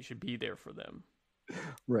 that you should be there for them.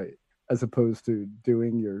 Right. As opposed to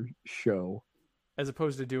doing your show.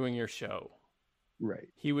 Right.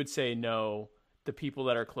 He would say, no, the people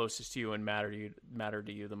that are closest to you and matter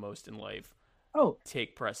to you the most in life.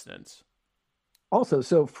 Take precedence. Also,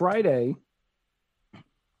 so Friday,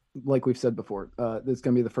 like we've said before, this is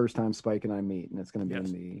going to be the first time Spike and I meet, and it's going to be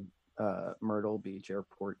in the Myrtle Beach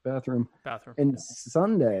Airport bathroom. And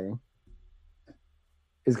Sunday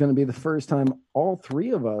is going to be the first time all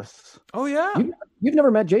three of us. Oh, yeah. You've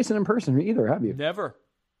never met Jason in person either, have you? Never.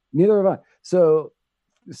 Neither have I. So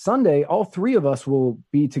Sunday, all three of us will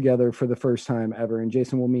be together for the first time ever, and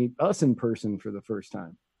Jason will meet us in person for the first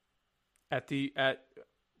time.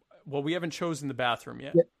 Well, we haven't chosen the bathroom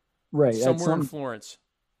yet. Yeah, right. Somewhere in Florence.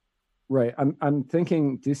 Right. I'm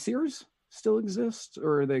thinking, do Sears still exist,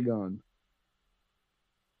 or are they gone?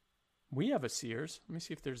 We have a Sears. Let me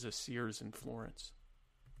see if there's a Sears in Florence.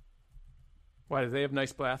 Why, do they have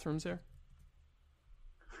nice bathrooms there?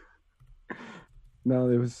 No,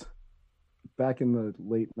 it was back in the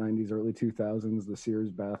late 90s, early 2000s, the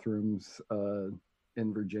Sears bathrooms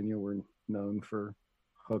in Virginia were known for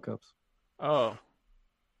hookups. Oh.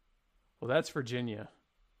 Well, that's Virginia.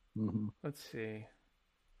 Mm-hmm. Let's see.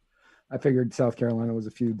 I figured South Carolina was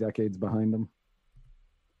a few decades behind them.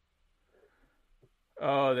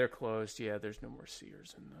 Oh, they're closed. Yeah, there's no more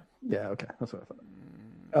Sears in the. Yeah, okay, that's what I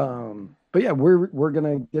thought. But yeah, we're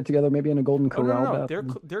gonna get together maybe in a Golden Corral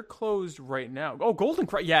bathroom. They're closed right now. Oh, Golden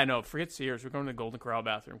Corral. Yeah, no, forget Sears. We're going to the Golden Corral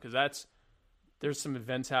bathroom because there's some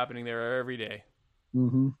events happening there every day.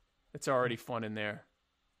 Mm-hmm. It's already fun in there.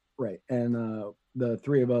 Right, and the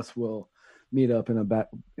three of us will meet up in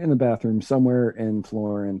a bathroom somewhere in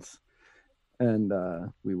Florence, and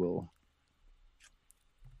we will.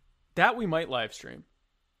 That we might live stream.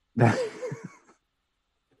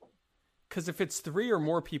 Because if it's three or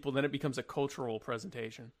more people, then it becomes a cultural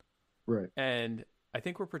presentation. Right. And I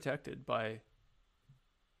think we're protected by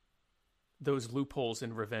those loopholes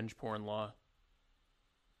in revenge porn law.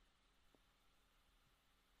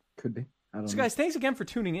 Could be. I don't know. Guys, thanks again for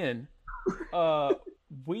tuning in.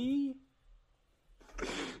 We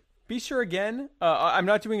be sure again. I'm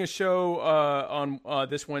not doing a show on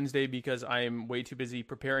this Wednesday because I am way too busy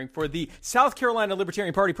preparing for the South Carolina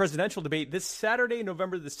Libertarian Party presidential debate this Saturday,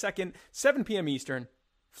 November the 2nd, 7 p.m. Eastern,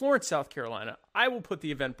 Florence, South Carolina. I will put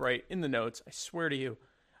the Eventbrite in the notes. I swear to you.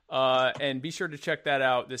 And be sure to check that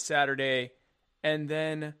out this Saturday. And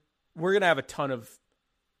then we're going to have a ton of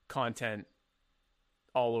content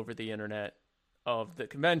all over the internet of the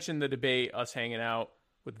convention, the debate, us hanging out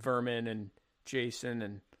with Vermin and Jason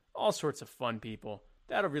and all sorts of fun people.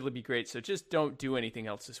 That'll really be great. So just don't do anything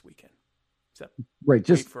else this weekend. Right.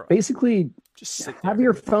 Just basically just have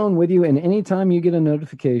your phone with you, and anytime you get a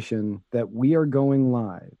notification that we are going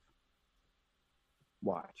live,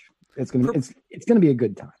 watch. It's gonna be a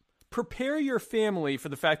good time. Prepare your family for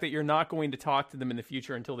the fact that you're not going to talk to them in the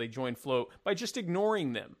future until they join Float by just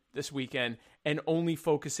ignoring them this weekend and only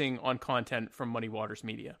focusing on content from Muddy Waters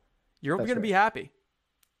Media. You're going to be happy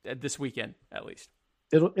this weekend, at least.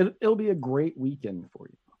 It'll be a great weekend for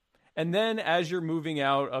you. And then as you're moving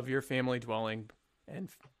out of your family dwelling and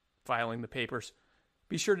filing the papers,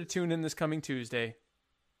 be sure to tune in this coming Tuesday.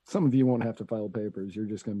 Some of you won't have to file papers. You're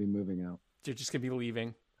just going to be moving out. You're just going to be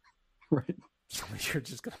leaving. Right. You're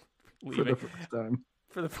just going to be leaving.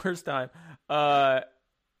 For the first time.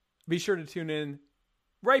 Be sure to tune in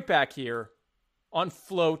right back here on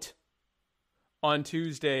Float on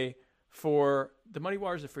Tuesday for the Muddy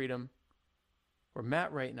Waters of Freedom, where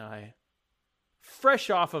Matt Wright and I, fresh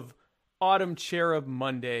off of Autumn Cherub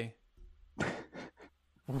Monday,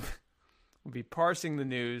 we'll be parsing the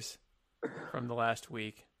news from the last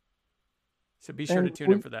week. So be sure to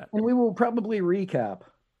tune in for that. And we will probably recap.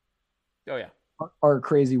 Oh, yeah. Our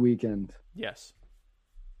crazy weekend. Yes.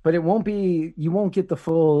 But you won't get the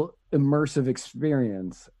full immersive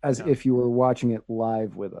experience as if you were watching it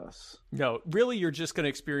live with us. No, really, you're just going to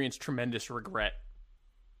experience tremendous regret.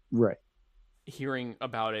 Right. Hearing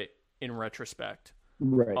about it in retrospect.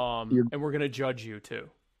 Right. And we're going to judge you too.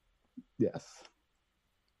 Yes.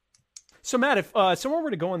 So Matt, if someone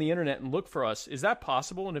were to go on the internet and look for us, is that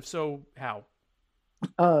possible? And if so, how?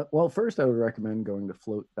 Well, first I would recommend going to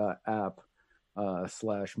float.app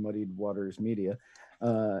 /Muddied Waters Media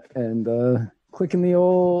and clicking the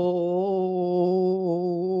old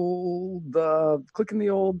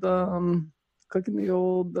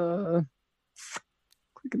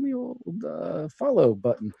follow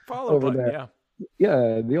button. Follow button, there. yeah.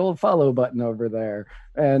 Yeah, the old follow button over there.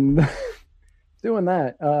 And doing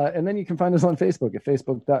that. And then you can find us on Facebook at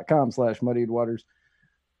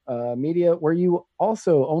facebook.com/muddiedwatersmedia, where you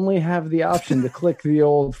also only have the option to click the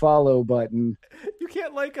old follow button. You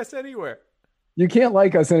can't like us anywhere. You can't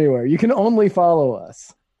like us anywhere. You can only follow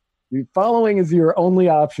us. Following is your only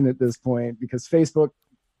option at this point because Facebook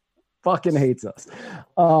fucking hates us.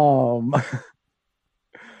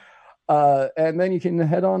 And then you can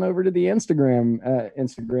head on over to the Instagram at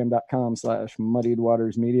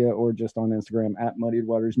instagram.com/muddiedwatersmedia or just on Instagram at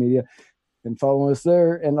muddiedwatersmedia. And follow us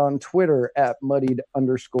there, and on Twitter at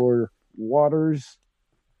muddied_waters.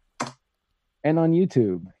 And on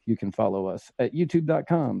YouTube, you can follow us at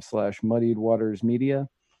youtube.com/muddiedwatersmedia.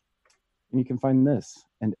 And you can find this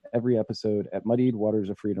and every episode at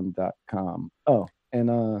muddiedwatersoffreedom.com. Oh,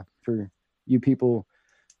 and for you people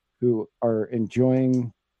who are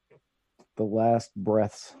enjoying the last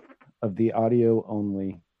breaths of the audio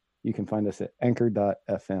only, you can find us at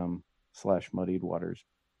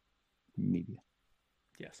anchor.fm/muddiedwatersmedia.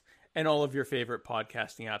 Yes. And all of your favorite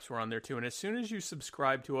podcasting apps were on there too. And as soon as you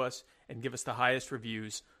subscribe to us and give us the highest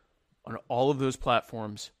reviews on all of those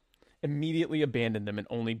platforms, immediately abandon them and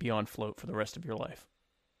only be on float for the rest of your life.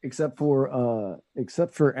 Except for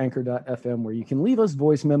anchor.fm, where you can leave us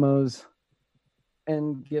voice memos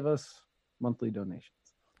and give us monthly donations.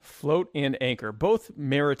 Float and anchor, both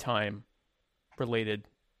maritime related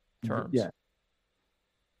terms. Yeah.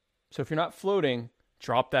 So if you're not floating,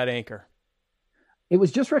 drop that anchor. It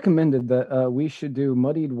was just recommended that we should do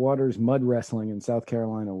Muddied Waters mud wrestling in South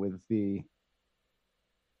Carolina with he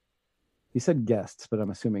said guests, but I'm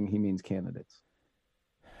assuming he means candidates.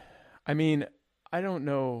 I mean, I don't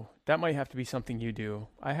know. That might have to be something you do.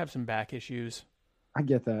 I have some back issues. I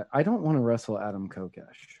get that. I don't want to wrestle Adam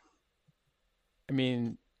Kokesh. I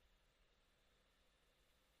mean,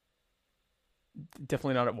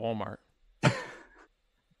 definitely not at Walmart.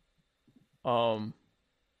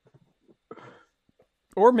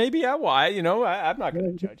 Or maybe I'm not going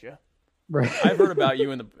to judge you. Right. I've heard about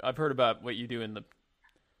what you do in the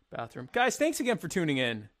bathroom. Guys, thanks again for tuning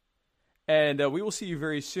in. And we will see you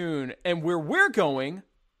very soon. And where we're going,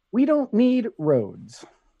 we don't need roads.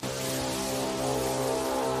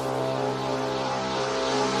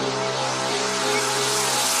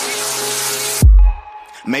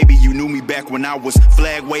 Maybe you knew me back when I was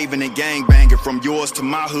flag waving and gang banging from yours to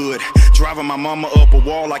my hood. Driving my mama up a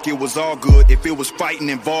wall like it was all good. If it was fighting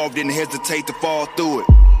involved, didn't hesitate to fall through it.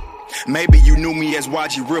 Maybe you knew me as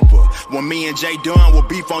YG Ripper when me and Jay Dunn would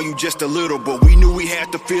beef on you just a little, but we knew we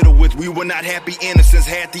had to fiddle with. We were not happy innocents,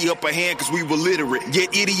 had the upper hand cause we were literate.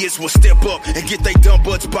 Yet idiots would step up and get they dumb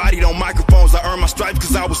butts bodied on microphones. I earned my stripes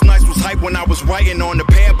cause I was nice, was hype when I was writing on the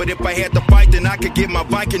pad, but if I had to fight then I could get my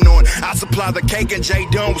Viking on. I supply the cake and Jay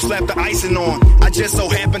Dunn would slap the icing on. I just so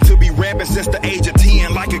happened to be rapping since the age of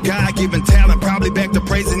 10, like a God-given talent, probably back to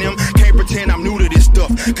praising him. Can't pretend I'm new to this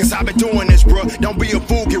stuff, cause I've been doing this, bruh. Don't be a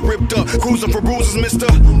fool, get ripped up, cruising for bruises, mister.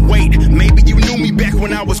 Wait, maybe you knew me back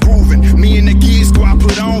when I was grooving. Me and the Gear Squad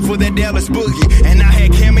put on for that Dallas boogie, and I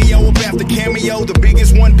had cameo up after cameo, the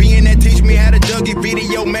biggest one being that Teach Me How to Dougie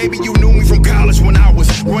video. Maybe you knew me from college when I was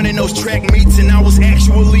running those track meets, and I was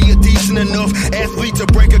actually a decent enough athlete to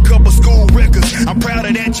break a couple school records. I'm proud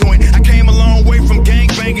of that joint. I came a long way from gang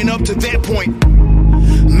banging up to that point.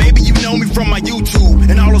 Maybe you know me from my YouTube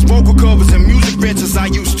and all those vocal covers and music ventures I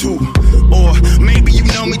used to. Or maybe you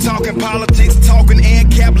know me talking politics, talking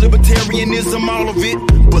ANCAP, libertarianism, all of it.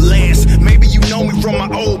 But last, maybe you know me from my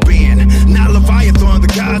old band, not Leviathan, the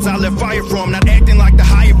gods I left fire from, not acting like the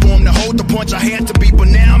higher form to hold the punch I had to be. But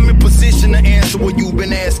now I'm in position to answer what you've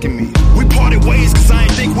been asking me. We parted ways cause I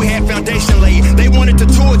didn't think we had foundation laid. They wanted to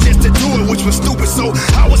tour just to do it, which was stupid, so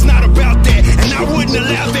I was not about that, and I wouldn't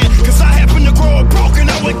allow that, cause I happened to grow up broken.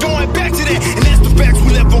 I was going back to that, and that's the facts,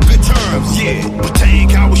 we left on good terms, yeah. But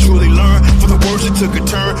dang, I was surely learned, for the worse it took a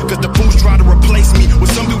turn, cause the fools tried to replace me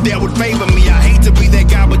with some dude that would favor me. I hate to be that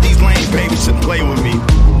guy, but these lame babies should play with me.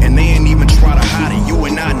 And they ain't even try to hide it, you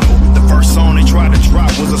and I know. The first song they tried to drop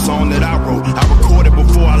was a song that I wrote. I recorded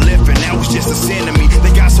before I left, and that was just a sin to me. They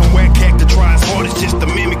got some whack cat to try as hard as just to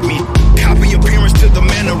mimic me. Copy appearance to the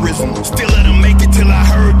mannerism, still let them make it till I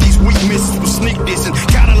heard these weak misses with sneak dissing.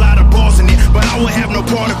 Got a lot of bars in it, but I would have no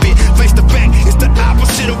part of it. Face the fact, it's the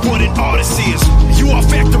opposite of what an artist is. You are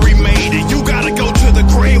factory made, and you gotta go to the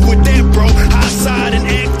grave with that, bro. High side and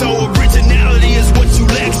act though, originality is what you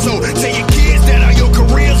lack. So tell your kids that all your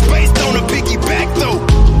careers based on a piggyback though.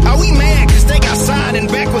 Are we mad cause they got signed and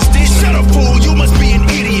back was this? Shut up, fool, you must be an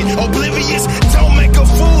idiot, oblivious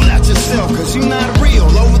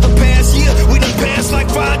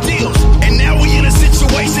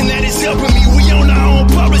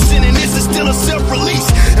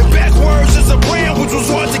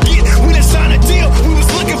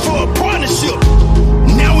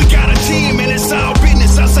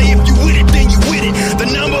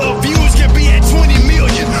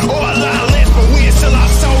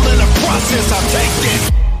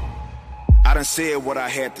I done said what I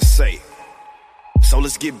had to say. So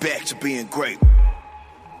let's get back to being great.